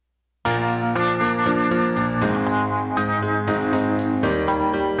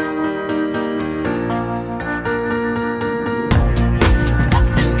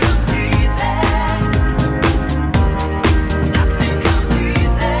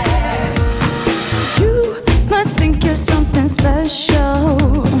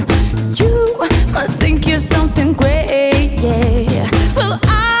 Something great, yeah. Well,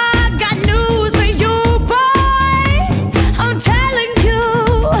 I got news for you, boy. I'm telling you,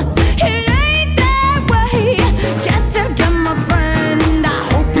 it ain't that way. Yes, I got my friend. I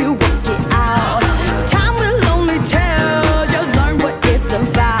hope you work it out. Time will only tell. You'll learn what it's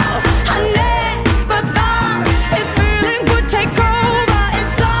about. I never thought this feeling would take over.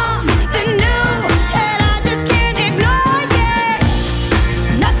 It's something new that I just can't ignore, yeah.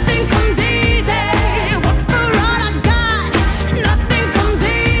 Nothing comes easy.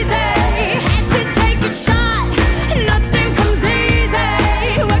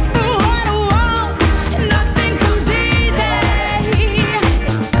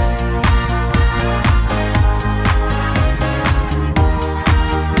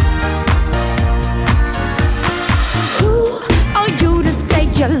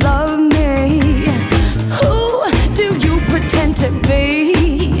 You love me. Who do you pretend to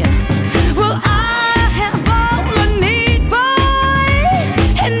be? Well, I have all I need, boy,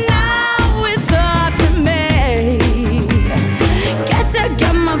 and now it's up to me. Guess I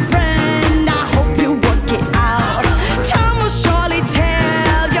got my friend. I hope you work it out. Time will surely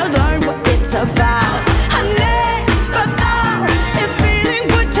tell. You'll learn what it's about. I never thought this feeling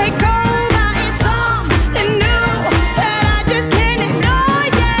would take over. It's something new that I just can't ignore.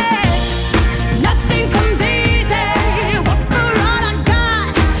 Nothing comes easy. Work for all I got.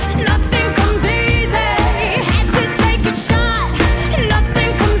 Nothing comes easy. Had to take a shot.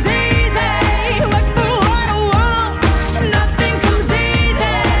 Nothing comes easy. Work for what I want. Nothing comes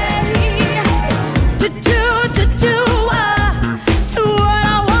easy. To do what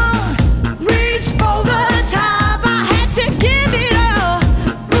I want. Reach for the top. I had to give it up.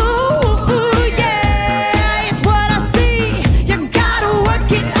 Ooh, yeah. It's what I see. You gotta work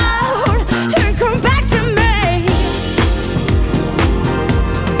it out and come back to me.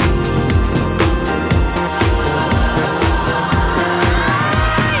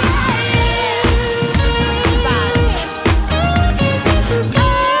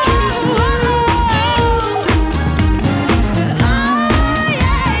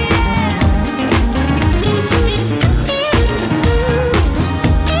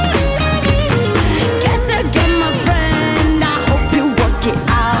 Guess I got my friend. I hope you work it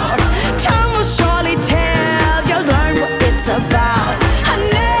out. Time will surely tell. You'll learn what it's about. I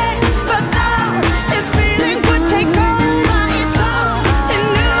never thought this feeling would take over. It's something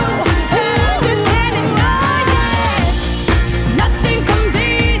new that I just can't ignore, yeah. Nothing comes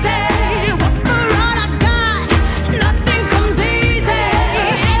easy. Work for all I got. Nothing comes easy.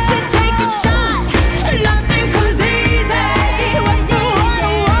 Had to take a shot. Nothing comes easy. Work for what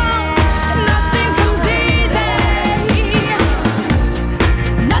I want. Nothing comes easy.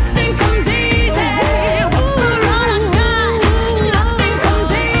 Nothing comes easy. Work for all I got. Nothing comes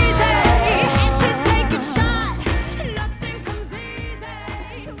easy. Had to take a shot. Nothing comes easy.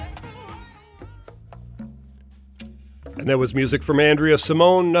 And that was music from Andrea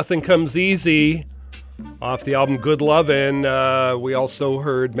Simone, Nothing Comes Easy, off the album Good Lovin'. We also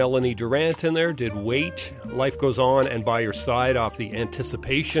heard Melanie Durant in there, did Wait, Life Goes On, and By Your Side off the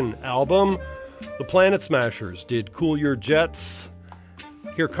Anticipation album. The Planet Smashers did Cool Your Jets,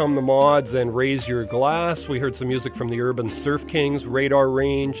 Here Come the Mods, and Raise Your Glass. We heard some music from the Urban Surf Kings, Radar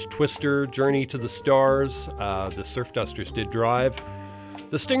Range, Twister, Journey to the Stars. The Surf Dusters did Drive.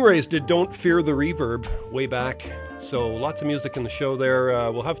 The Stingrays did Don't Fear the Reverb way back, so lots of music in the show there.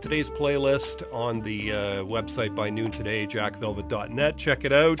 We'll have today's playlist on the website by noon today, jackvelvet.net. Check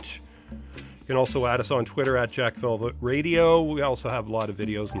it out. You can also add us on Twitter at jackvelvetradio. We also have a lot of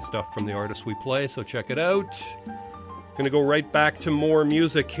videos and stuff from the artists we play, so check it out. Going to go right back to more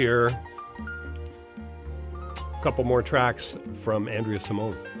music here. A couple more tracks from Andrea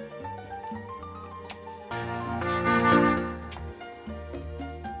Simone.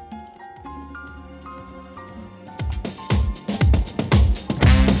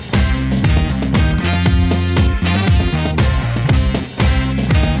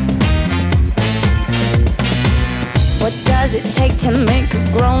 What does it take to make a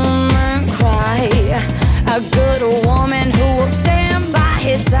grown man cry? A good woman who will stand by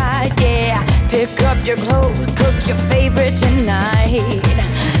his side, yeah. Pick up your clothes, cook your favorite tonight.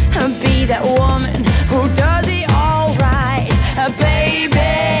 Be that woman who does it all right.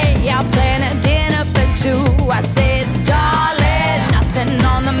 Baby, I'll plan a dinner for two. I said, darling, nothing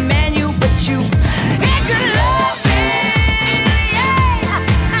on the menu but you. And good loving, yeah.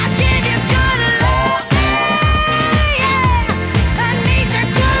 I give you good loving, yeah. I need your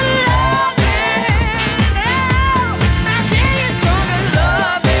good loving, oh. I give you some good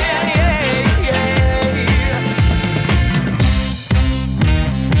loving,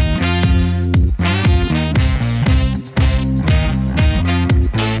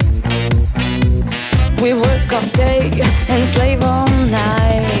 we work all day and slave all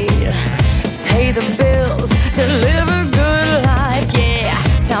night. Pay the bills to live a good life, yeah.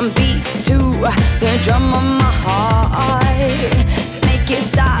 Time beats to the drum of my heart. Make it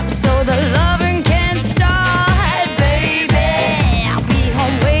stop so the loving can start. Baby, I'll be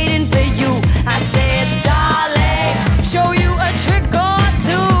home waiting for you. I said, darling, show you a trick or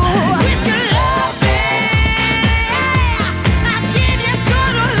two. With good loving, yeah. I give you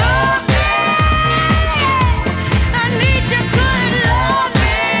good loving. I need your good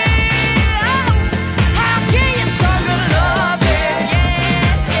loving. Oh, I'll give you some good loving.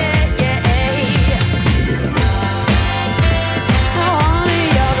 Yeah, yeah, yeah. I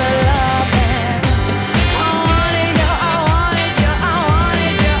wanted your good loving. I wanted your, I wanted your, I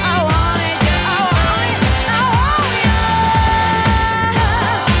wanted your, I wanted your, I wanted, I want you.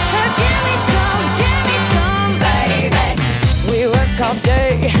 Give me some, baby. We work all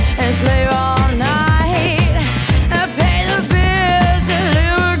day and slave all night. Pay the bills to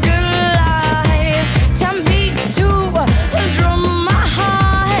live a good life. Time beats to the drum of my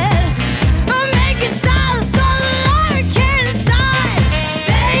heart. Make it stop so the love can start.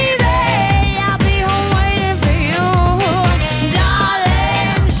 Baby, I'll be home waiting for you.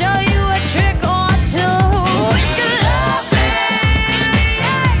 Darling, show you a trick or two. With good loving,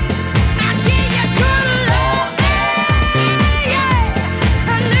 yeah. I give you good loving, yeah.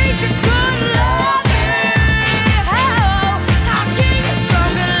 I need your good loving.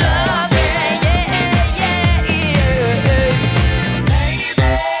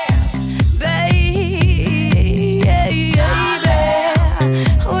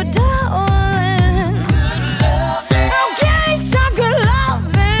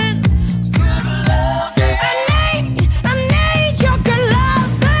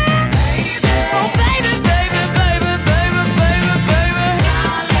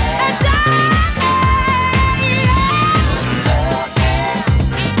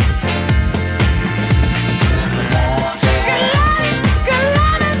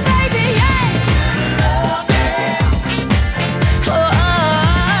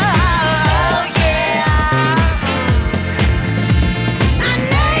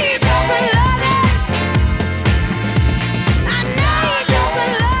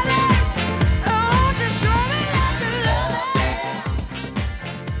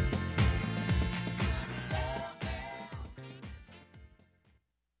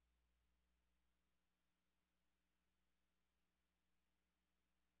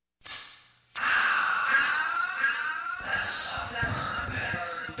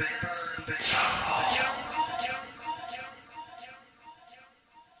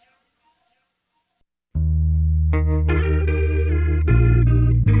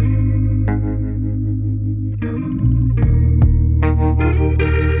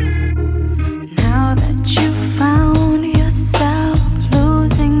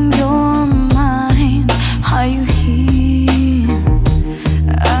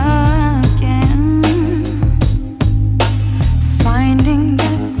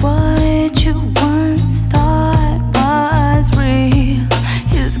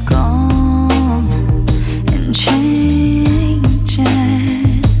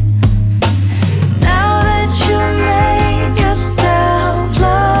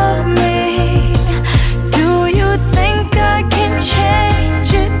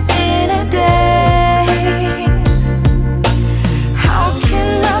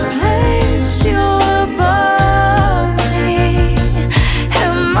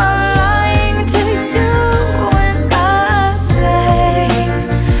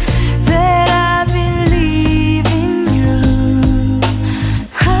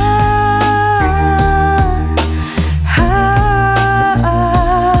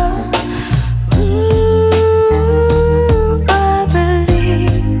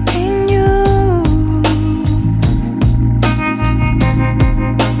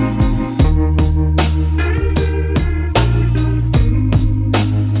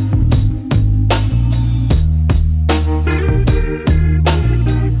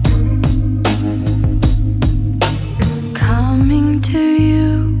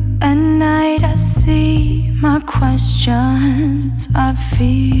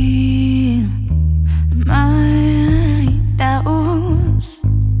 feel my doubts,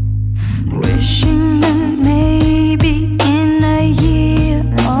 wishing that maybe in a year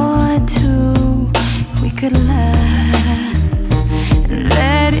or two we could laugh and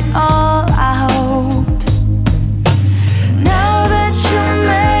let it all out. Now that you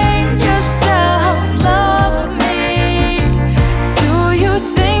made yourself love me, do you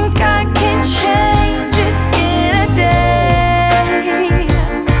think I can change it in a day?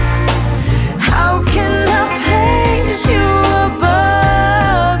 How can I place you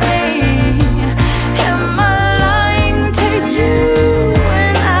above me? Am I lying to you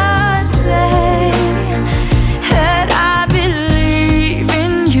when I say that I believe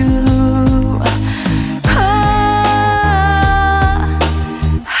in you?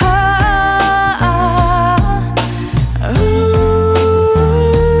 Ooh,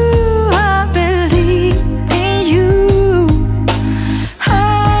 I believe in you.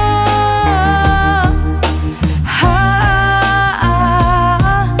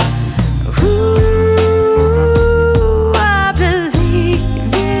 Ooh, I believe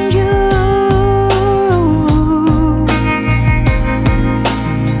in you.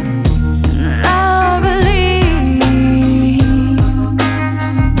 I believe.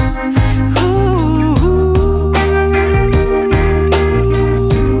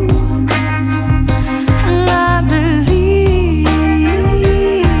 I believe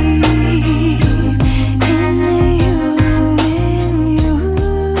in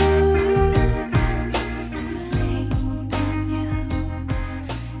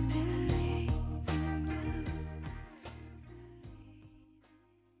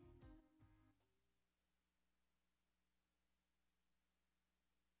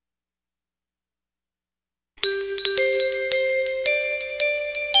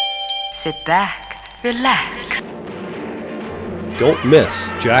Sit back, relax. Don't miss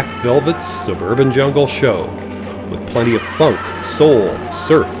Jack Velvet's Suburban Jungle Show, with plenty of funk, soul,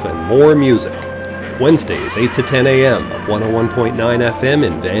 surf, and more music. Wednesdays, 8 to 10 a.m., 101.9 FM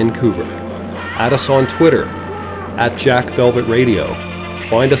in Vancouver. Add us on Twitter, at Jack Velvet Radio.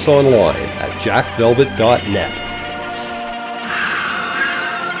 Find us online at jackvelvet.net.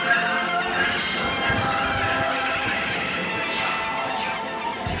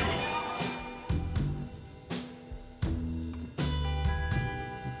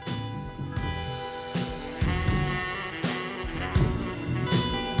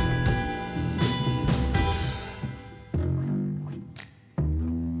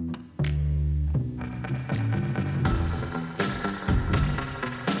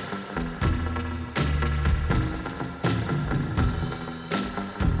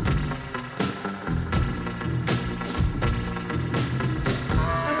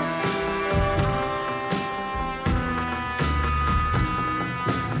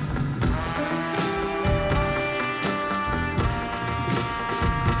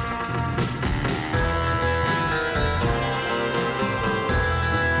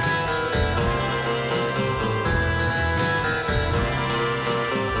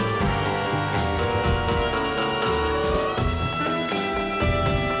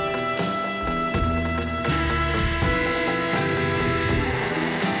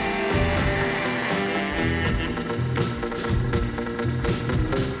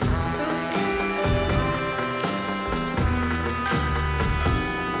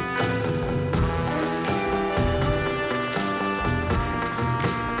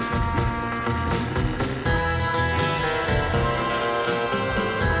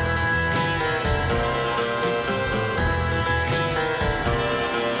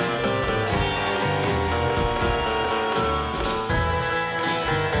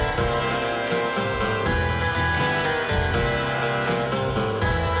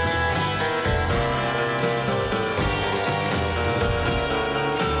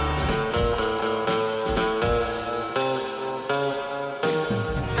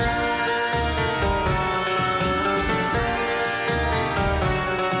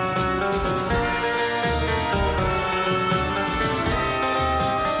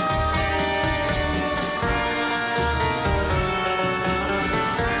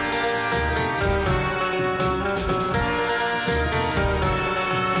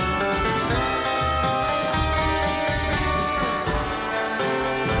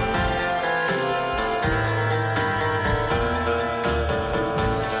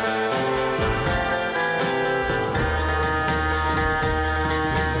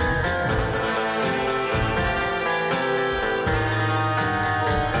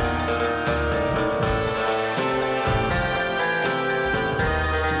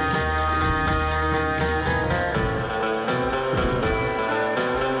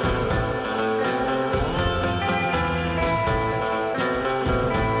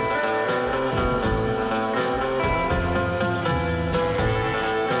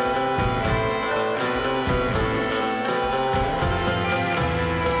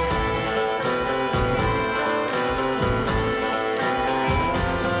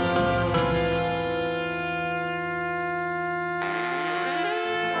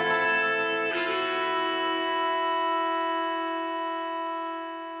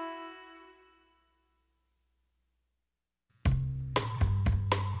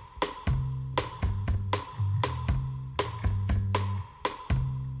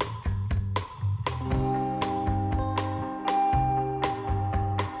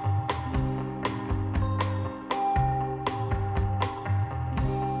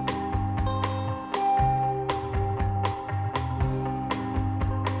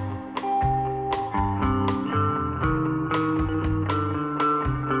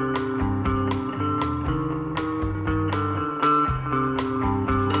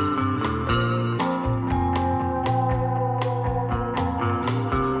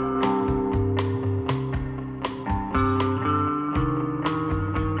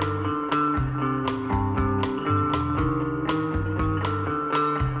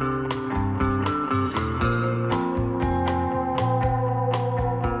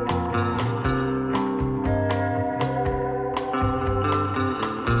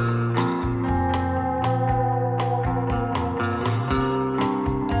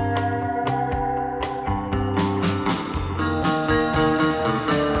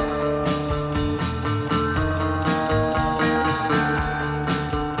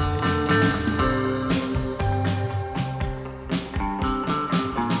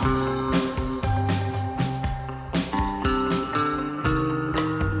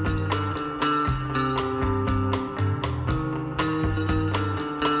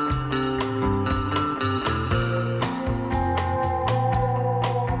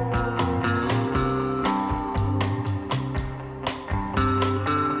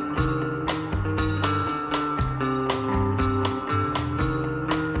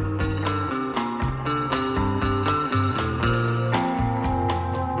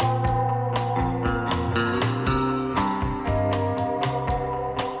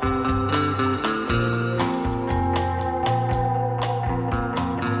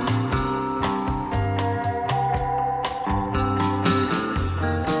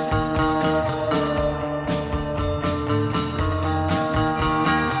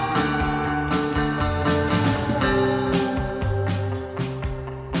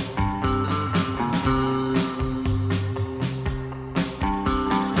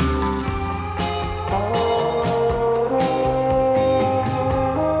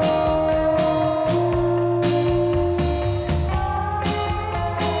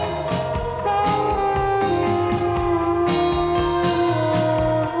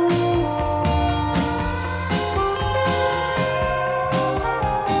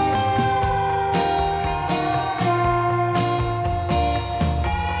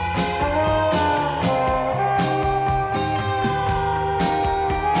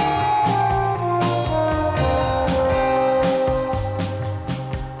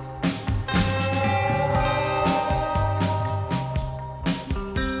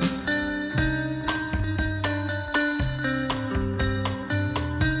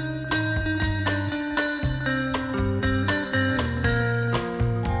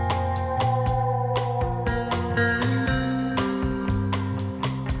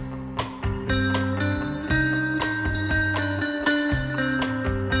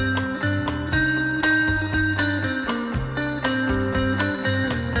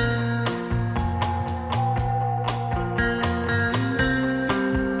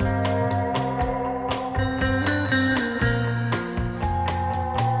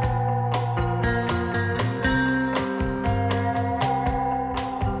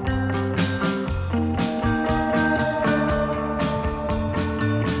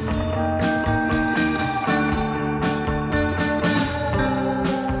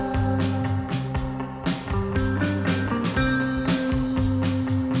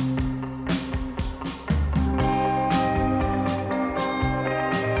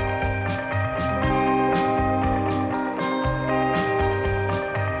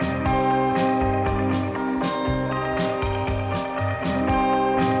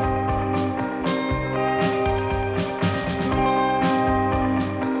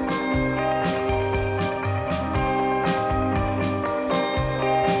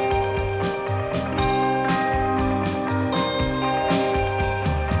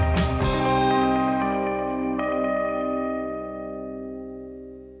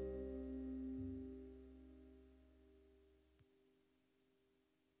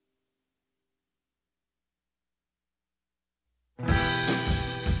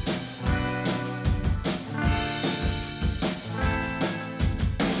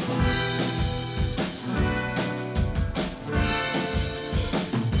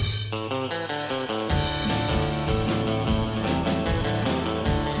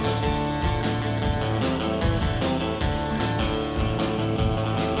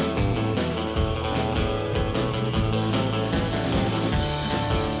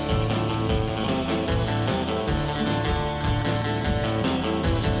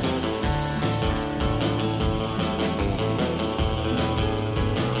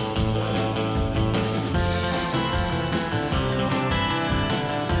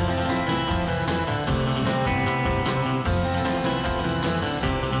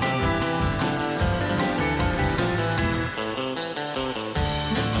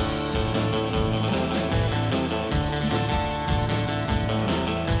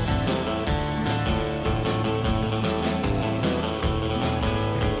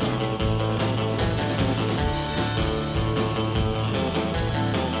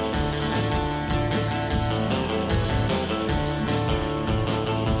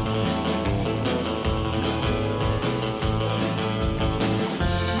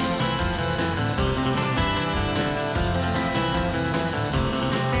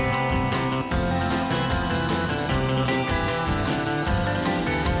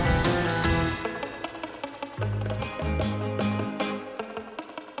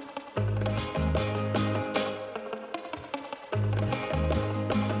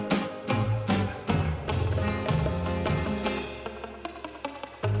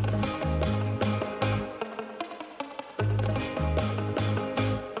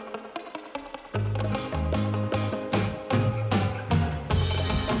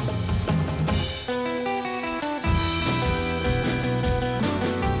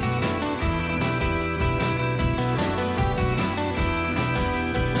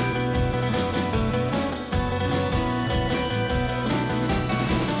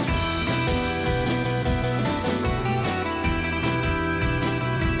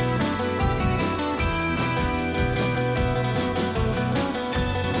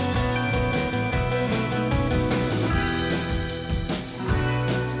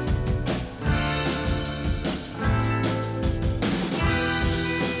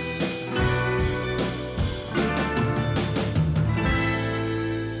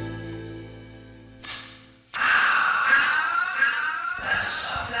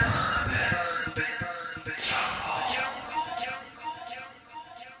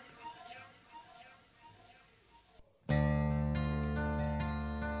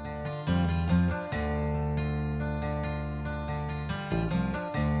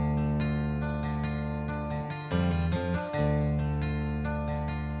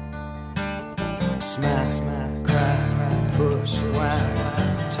 Smack, smack, crack,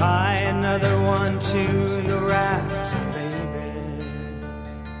 bushwhacked. Tie another one to the racks, baby.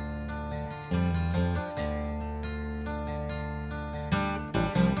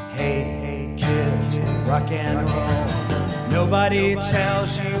 Hey, hey, kid, rock and roll. Nobody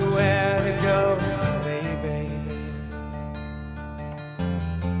tells you where to go, baby.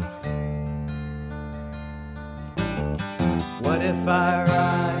 What if I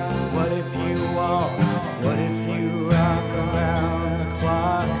ride? What if you walk? What if you rock around the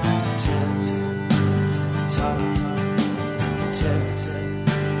clock? Tick, tock, tick,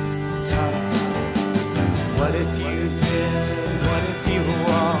 tock. What if you did? What if you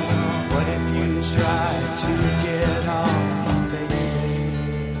walk? What if you try to get on, baby?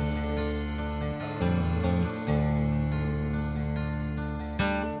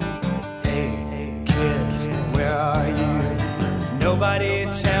 Hey, kid, where are you? Nobody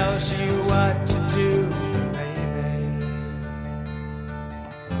tells you what to do, baby.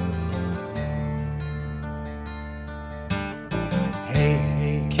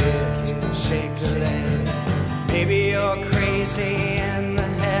 Hey, kid, shake a leg. Maybe you're crazy in the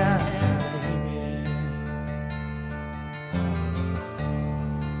head, baby.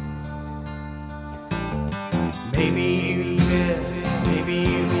 Maybe you did, maybe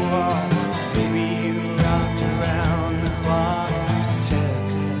you walked, maybe you rocked around the clock.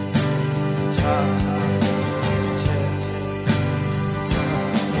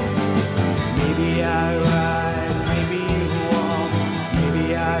 Maybe I ride, maybe you walk, maybe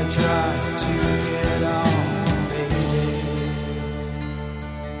I try to get on, baby.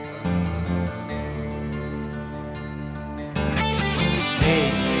 Hey,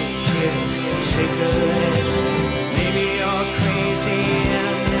 kids, shake a leg. Maybe you're crazy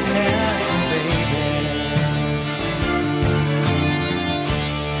in the head, baby.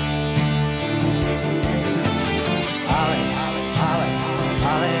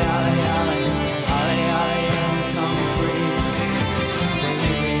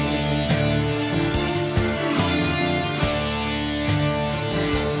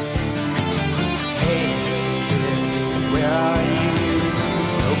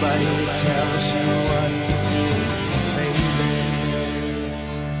 Nobody tells you what to do, baby.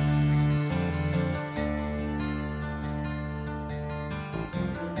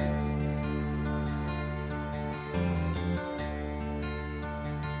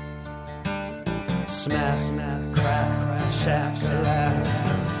 Smack, smack, crack, shack-a-lack.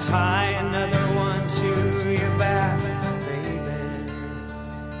 Tie another one to your back, baby.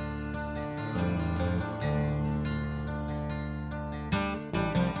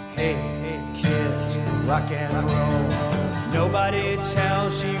 Hey, kids, rock and roll. Nobody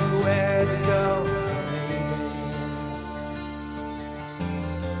tells you where to go, baby.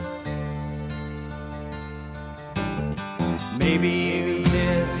 Maybe you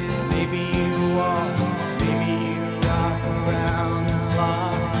did, maybe you walk, maybe you rock around the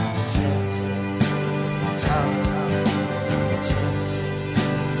clock. Tick, tock, tick,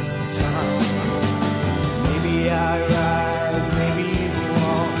 tock. Maybe I ride, maybe you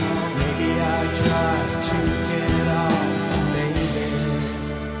walk, maybe I try to get on, baby.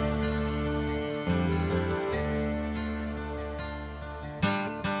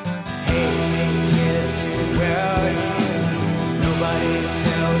 Hey, kids, where are you? Nobody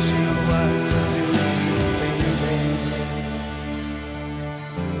tells you what to do, baby.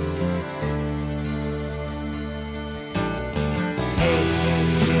 Hey,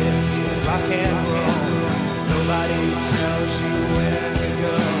 kids, rock and roll. Nobody tells you where to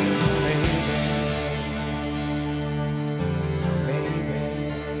go, baby.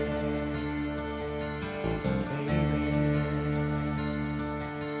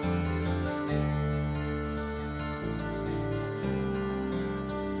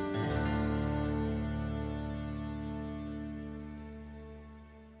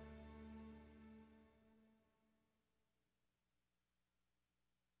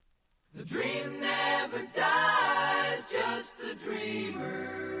 The dream never dies, just the dreamer.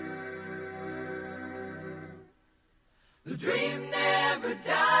 The dream never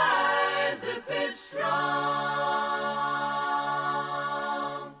dies if it's strong.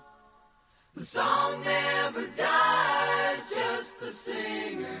 The song never dies, just the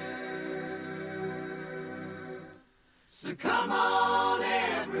singer. So come on,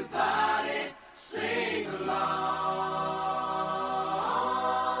 everybody, sing along.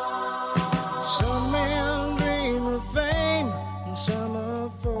 Some men dream of fame and some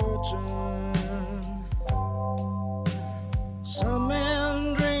of fortune. Some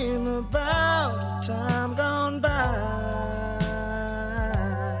men dream about a time gone by.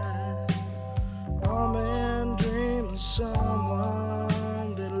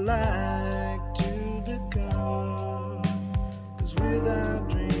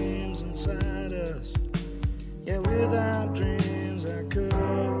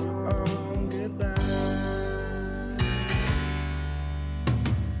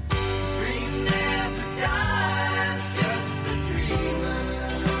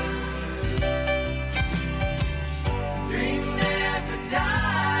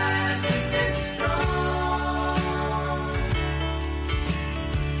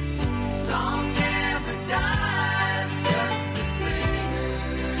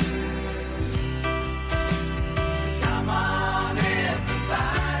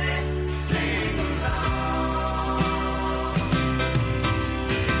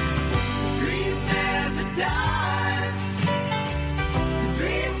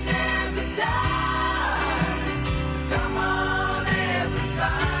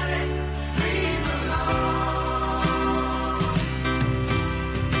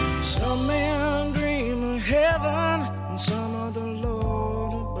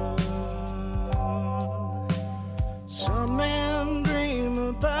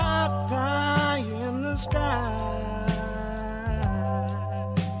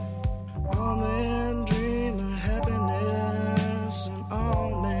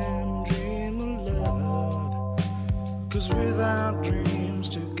 'Cause without dreams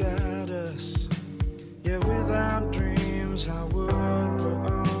to guide us, yeah, without dreams, how would we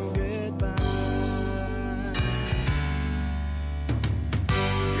all get by?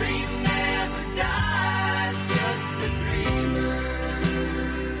 Dream never dies, just the dreamer.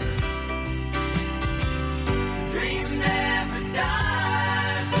 Dream never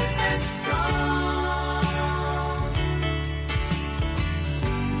dies, and strong.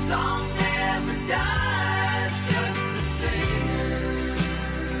 Song never dies, just the singer.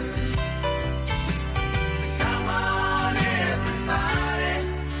 So come on, everybody,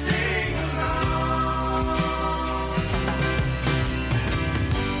 sing along.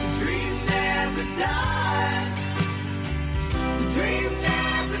 Dream never dies. Dream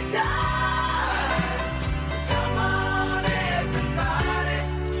never dies. So come on, everybody,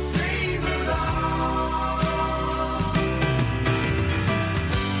 dream along.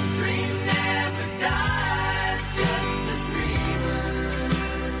 Dream never dies, just the dreamer.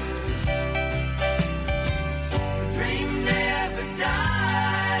 Dream never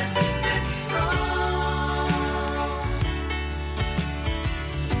dies, it's strong.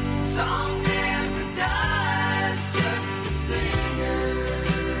 Song never dies, just the singer.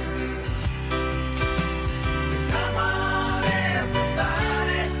 So come on,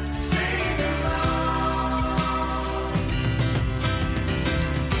 everybody, sing along.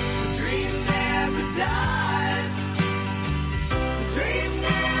 The dream never dies. The dream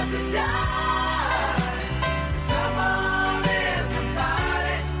never dies. So come on,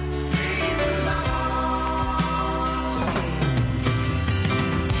 everybody, dream along.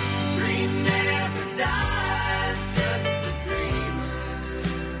 Dream never dies, just the dreamer.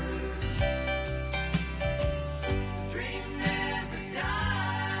 Dream never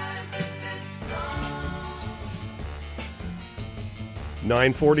dies if it's strong.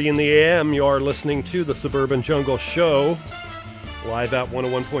 9:40 in the AM, you are listening to the Suburban Jungle Show, live at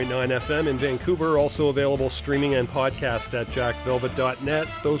 101.9 FM in Vancouver, also available streaming and podcast at jackvelvet.net.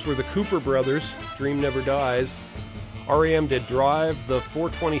 Those were the Cooper Brothers, Dream Never Dies. R.E.M. did Drive, the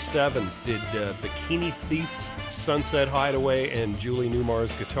 427s did Bikini Thief, Sunset Hideaway, and Julie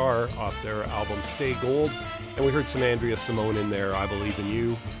Newmar's Guitar off their album Stay Gold. And we heard some Andrea Simone in there, I Believe in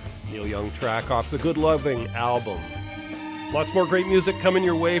You, Neil Young track off the Good Loving album. Lots more great music coming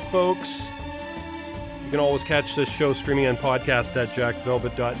your way, folks. You can always catch this show streaming and podcast at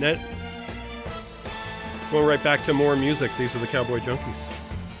jackvelvet.net. Going right back to more music. These are the Cowboy Junkies.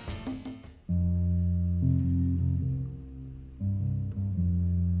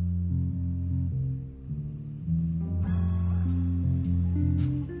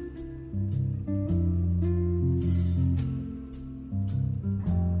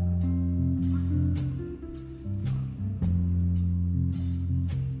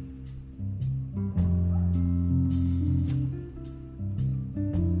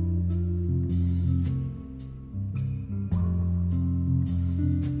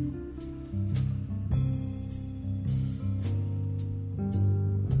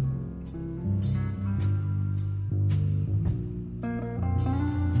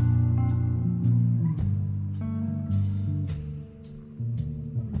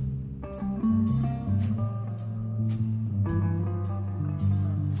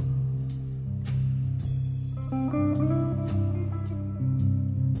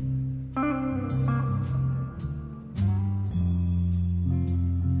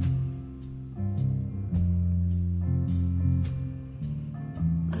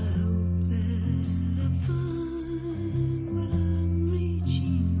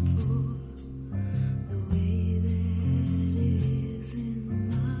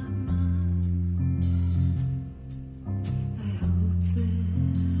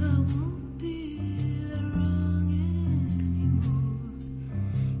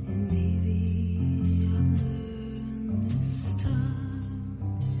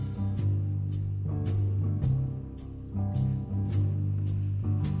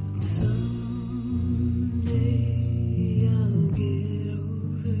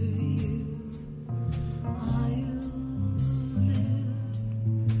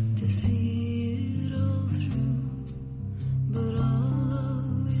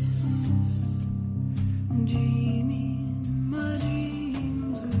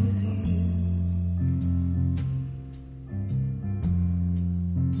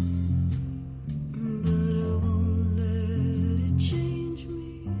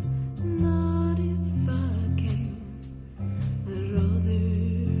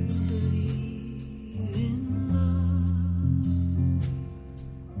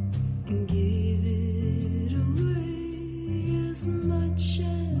 As much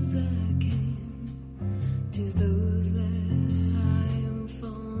as I can to those that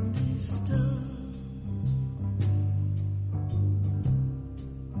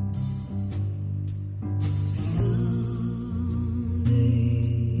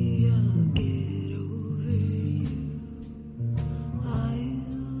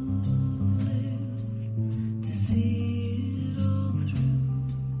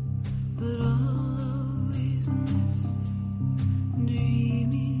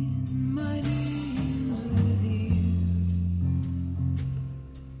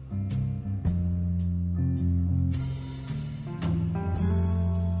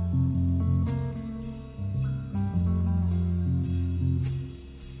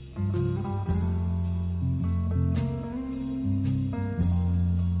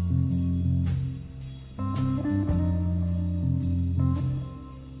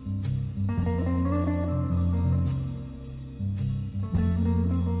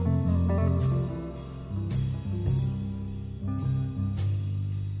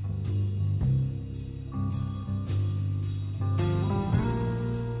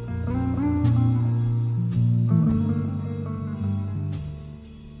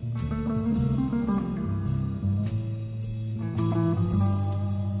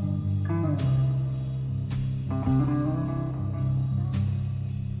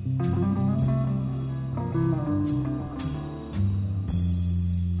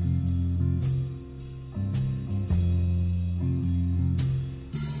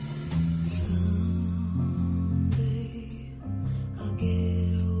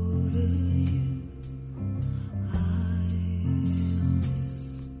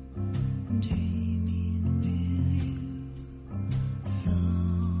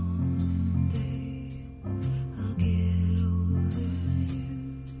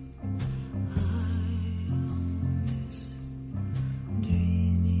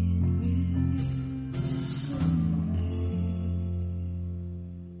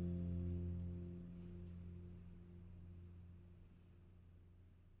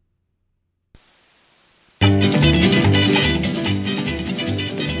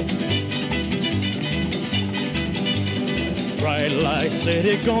bright light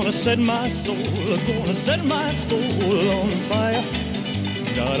city, gonna set my soul on fire.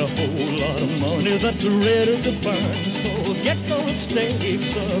 Got a whole lot of money that's ready to burn, so get those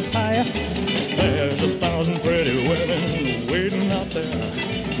stakes up higher. There's 1,000 pretty women waiting out there.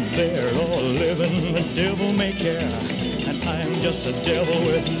 They're all living the devil may care, and I'm just a devil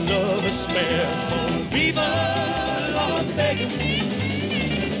with love to spare. So viva Las Vegas,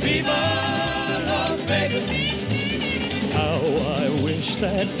 viva Las Vegas. How I wish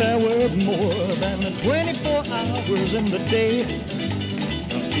that there were more than 24 hours in the day.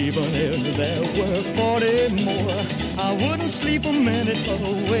 Even if there were 40 more, I wouldn't sleep a minute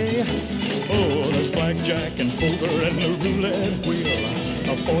away. Oh, there's blackjack and poker and the roulette wheel,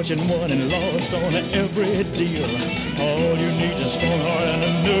 a fortune won and lost on every deal. All you need is a strong heart and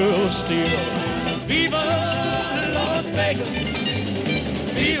a nerve of steel. Viva Las Vegas,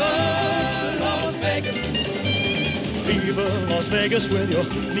 viva Las Vegas. Viva Las Vegas with your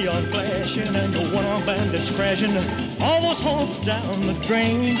neon flashing and your one-armed bandits crashing, all those hopes down the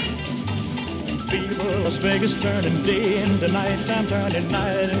drain. Viva Las Vegas turning day into nighttime, turning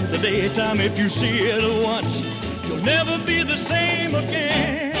night into daytime. If you see it once, you'll never be the same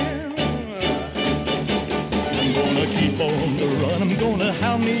again. I'm gonna keep on the run, I'm gonna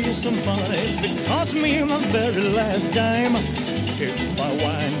have me some fun. It cost me my very last dime. If I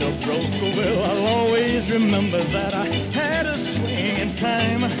wind up broke, well, I'll always remember that I had a swing in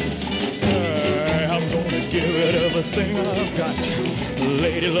time. I'm gonna give it everything I've got.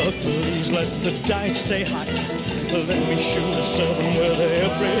 Lady luck, please let the dice stay hot. Let me shoot a 7 with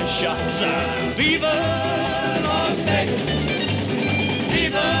every shot. Viva Las Vegas,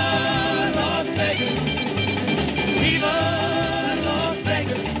 viva Las Vegas, viva Las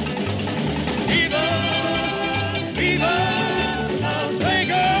Vegas, viva, viva Las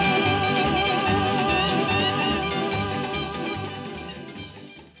Vegas.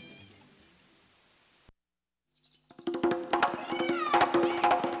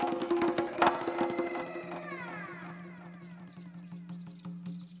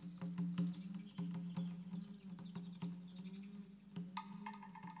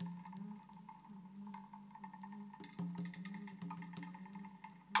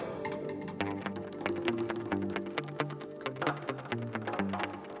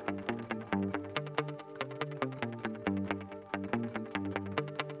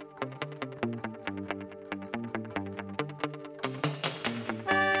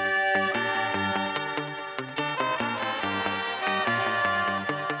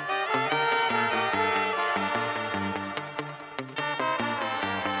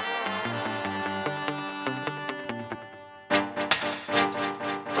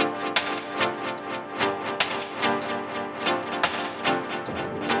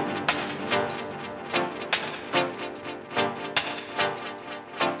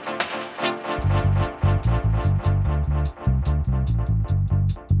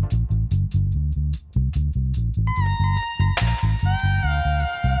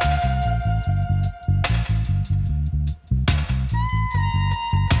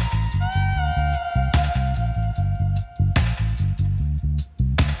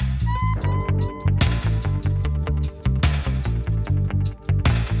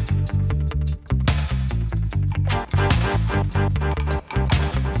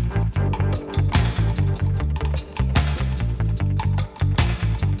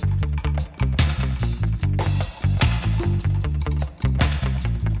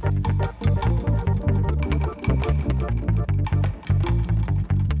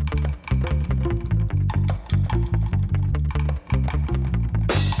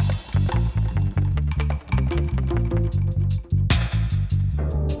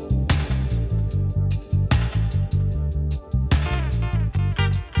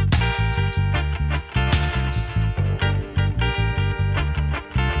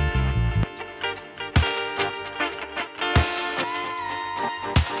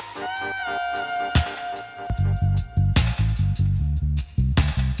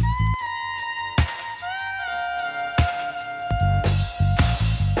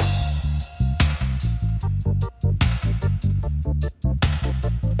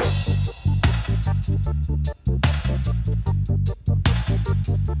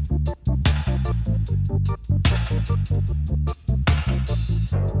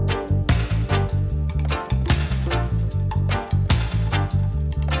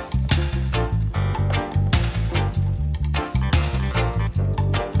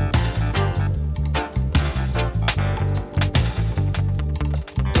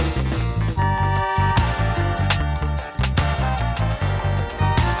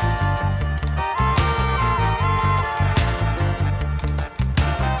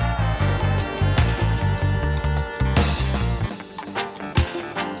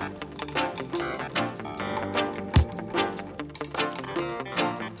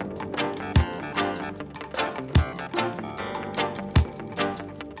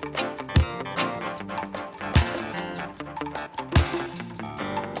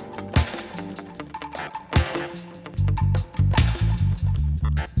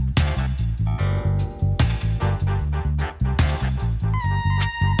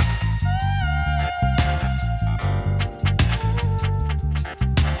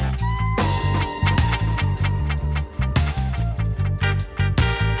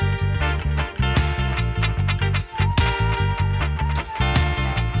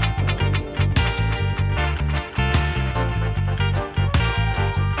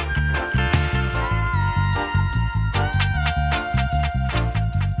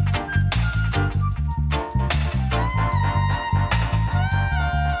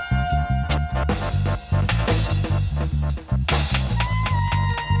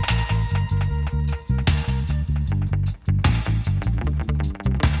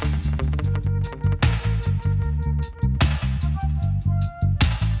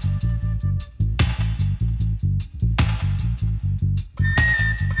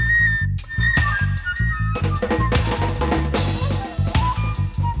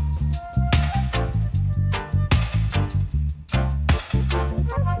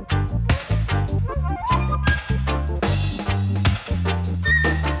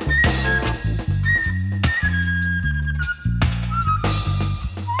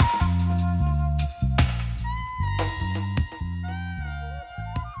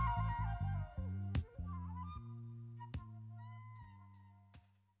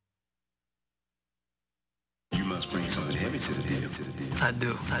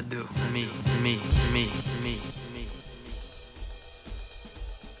 do, me, me, me, me.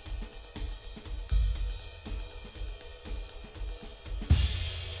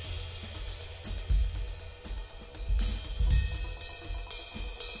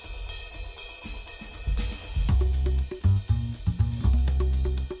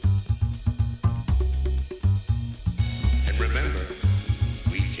 And remember,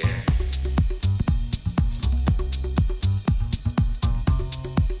 we care.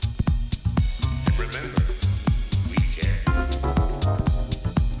 And remember, we care.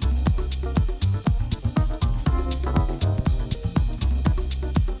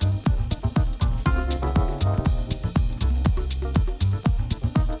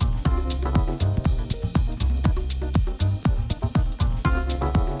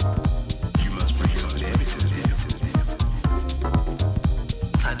 You must bring some damage to the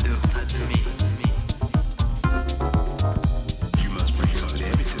I do, me, me. You must bring some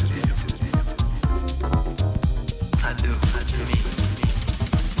damage to the I do, me, me.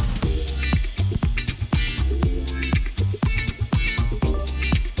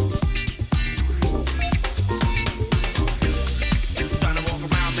 Trying to walk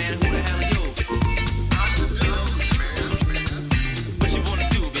around, man, who the hell are you? What you wanna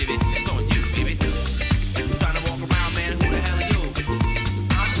do, baby? It's on you, baby. Trying to walk around, man, who the hell are you?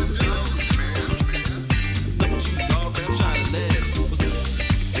 Look at you, dog, man, I'm trying to live. What's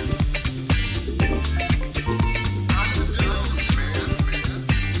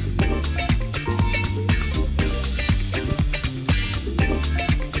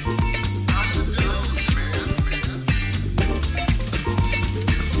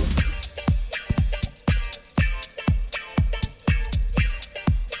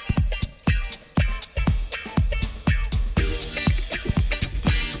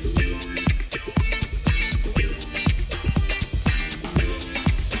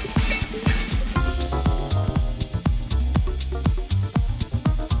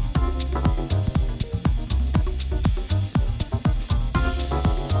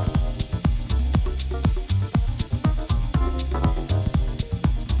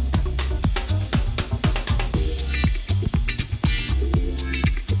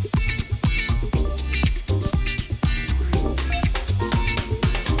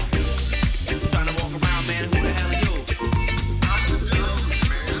trying to walk around, man, who the hell are you?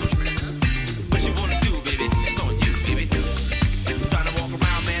 What you wanna do, baby? It's on you, baby. Trying to walk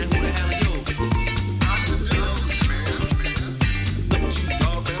around, man, who the hell are you? Look at you,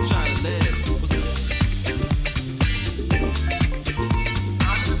 dog, man, I'm trying to live. What's yeah.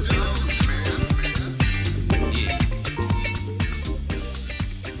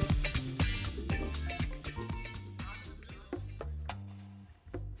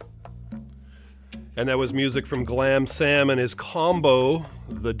 And that was music from Glam Sam and his combo,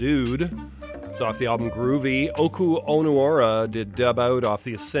 The Dude. It's off the album Groovy. Oku Onuora did Dub Out off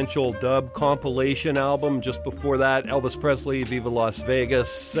the Essential Dub compilation album. Just before that, Elvis Presley, Viva Las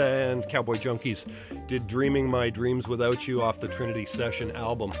Vegas, and Cowboy Junkies did Dreaming My Dreams Without You off the Trinity Session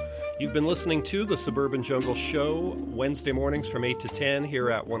album. You've been listening to The Suburban Jungle Show, Wednesday mornings from 8 to 10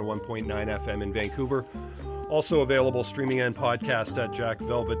 here at 101.9 FM in Vancouver. Also available streaming and podcast at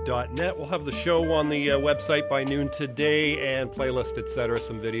jackvelvet.net. We'll have the show on the website by noon today, and playlist, etc.,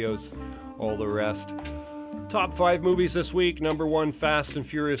 some videos, all the rest. Top 5 movies this week. Number 1, Fast and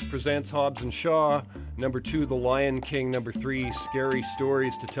Furious presents Hobbs and Shaw. Number 2, The Lion King. Number 3, Scary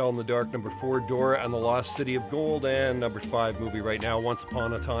Stories to Tell in the Dark. Number 4, Dora and the Lost City of Gold. And number 5 movie right now, Once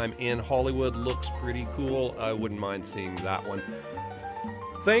Upon a Time in Hollywood. Looks pretty cool. I wouldn't mind seeing that one.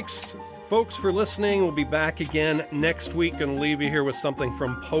 Thanks, folks, for listening. We'll be back again next week and leave you here with something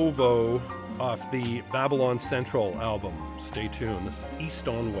from Povo off the Babylon Central album. Stay tuned. This is East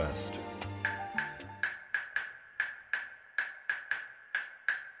on West.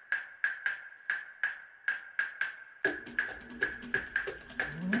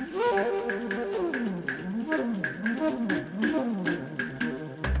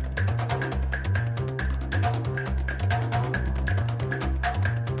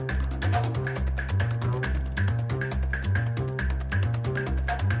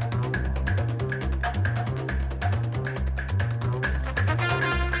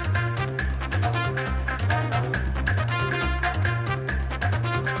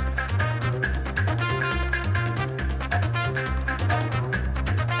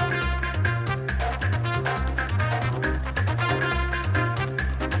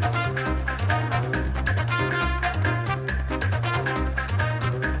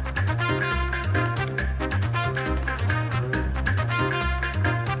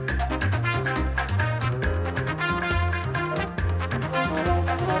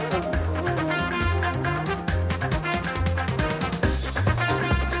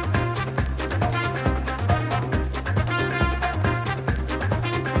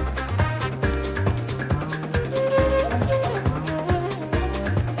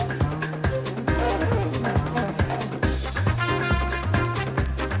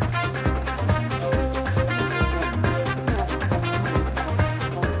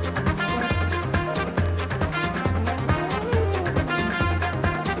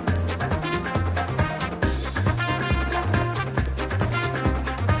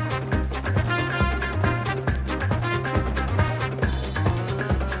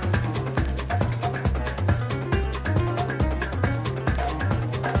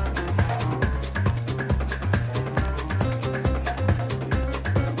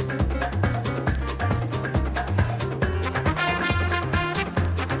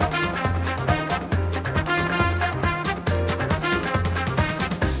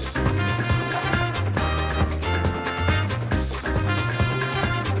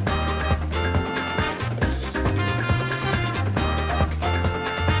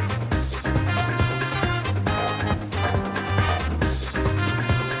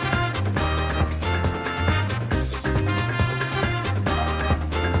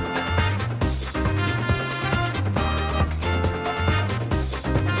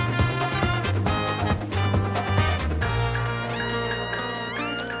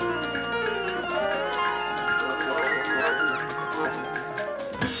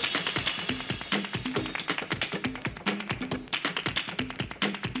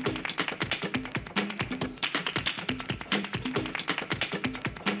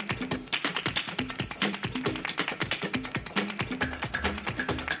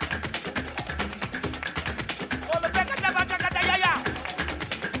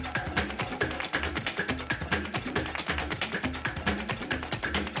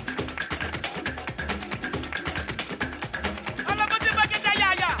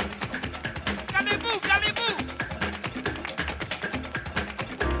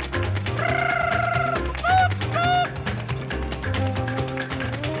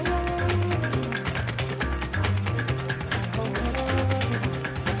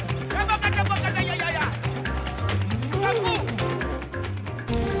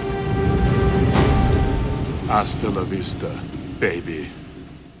 Hasta la vista, baby.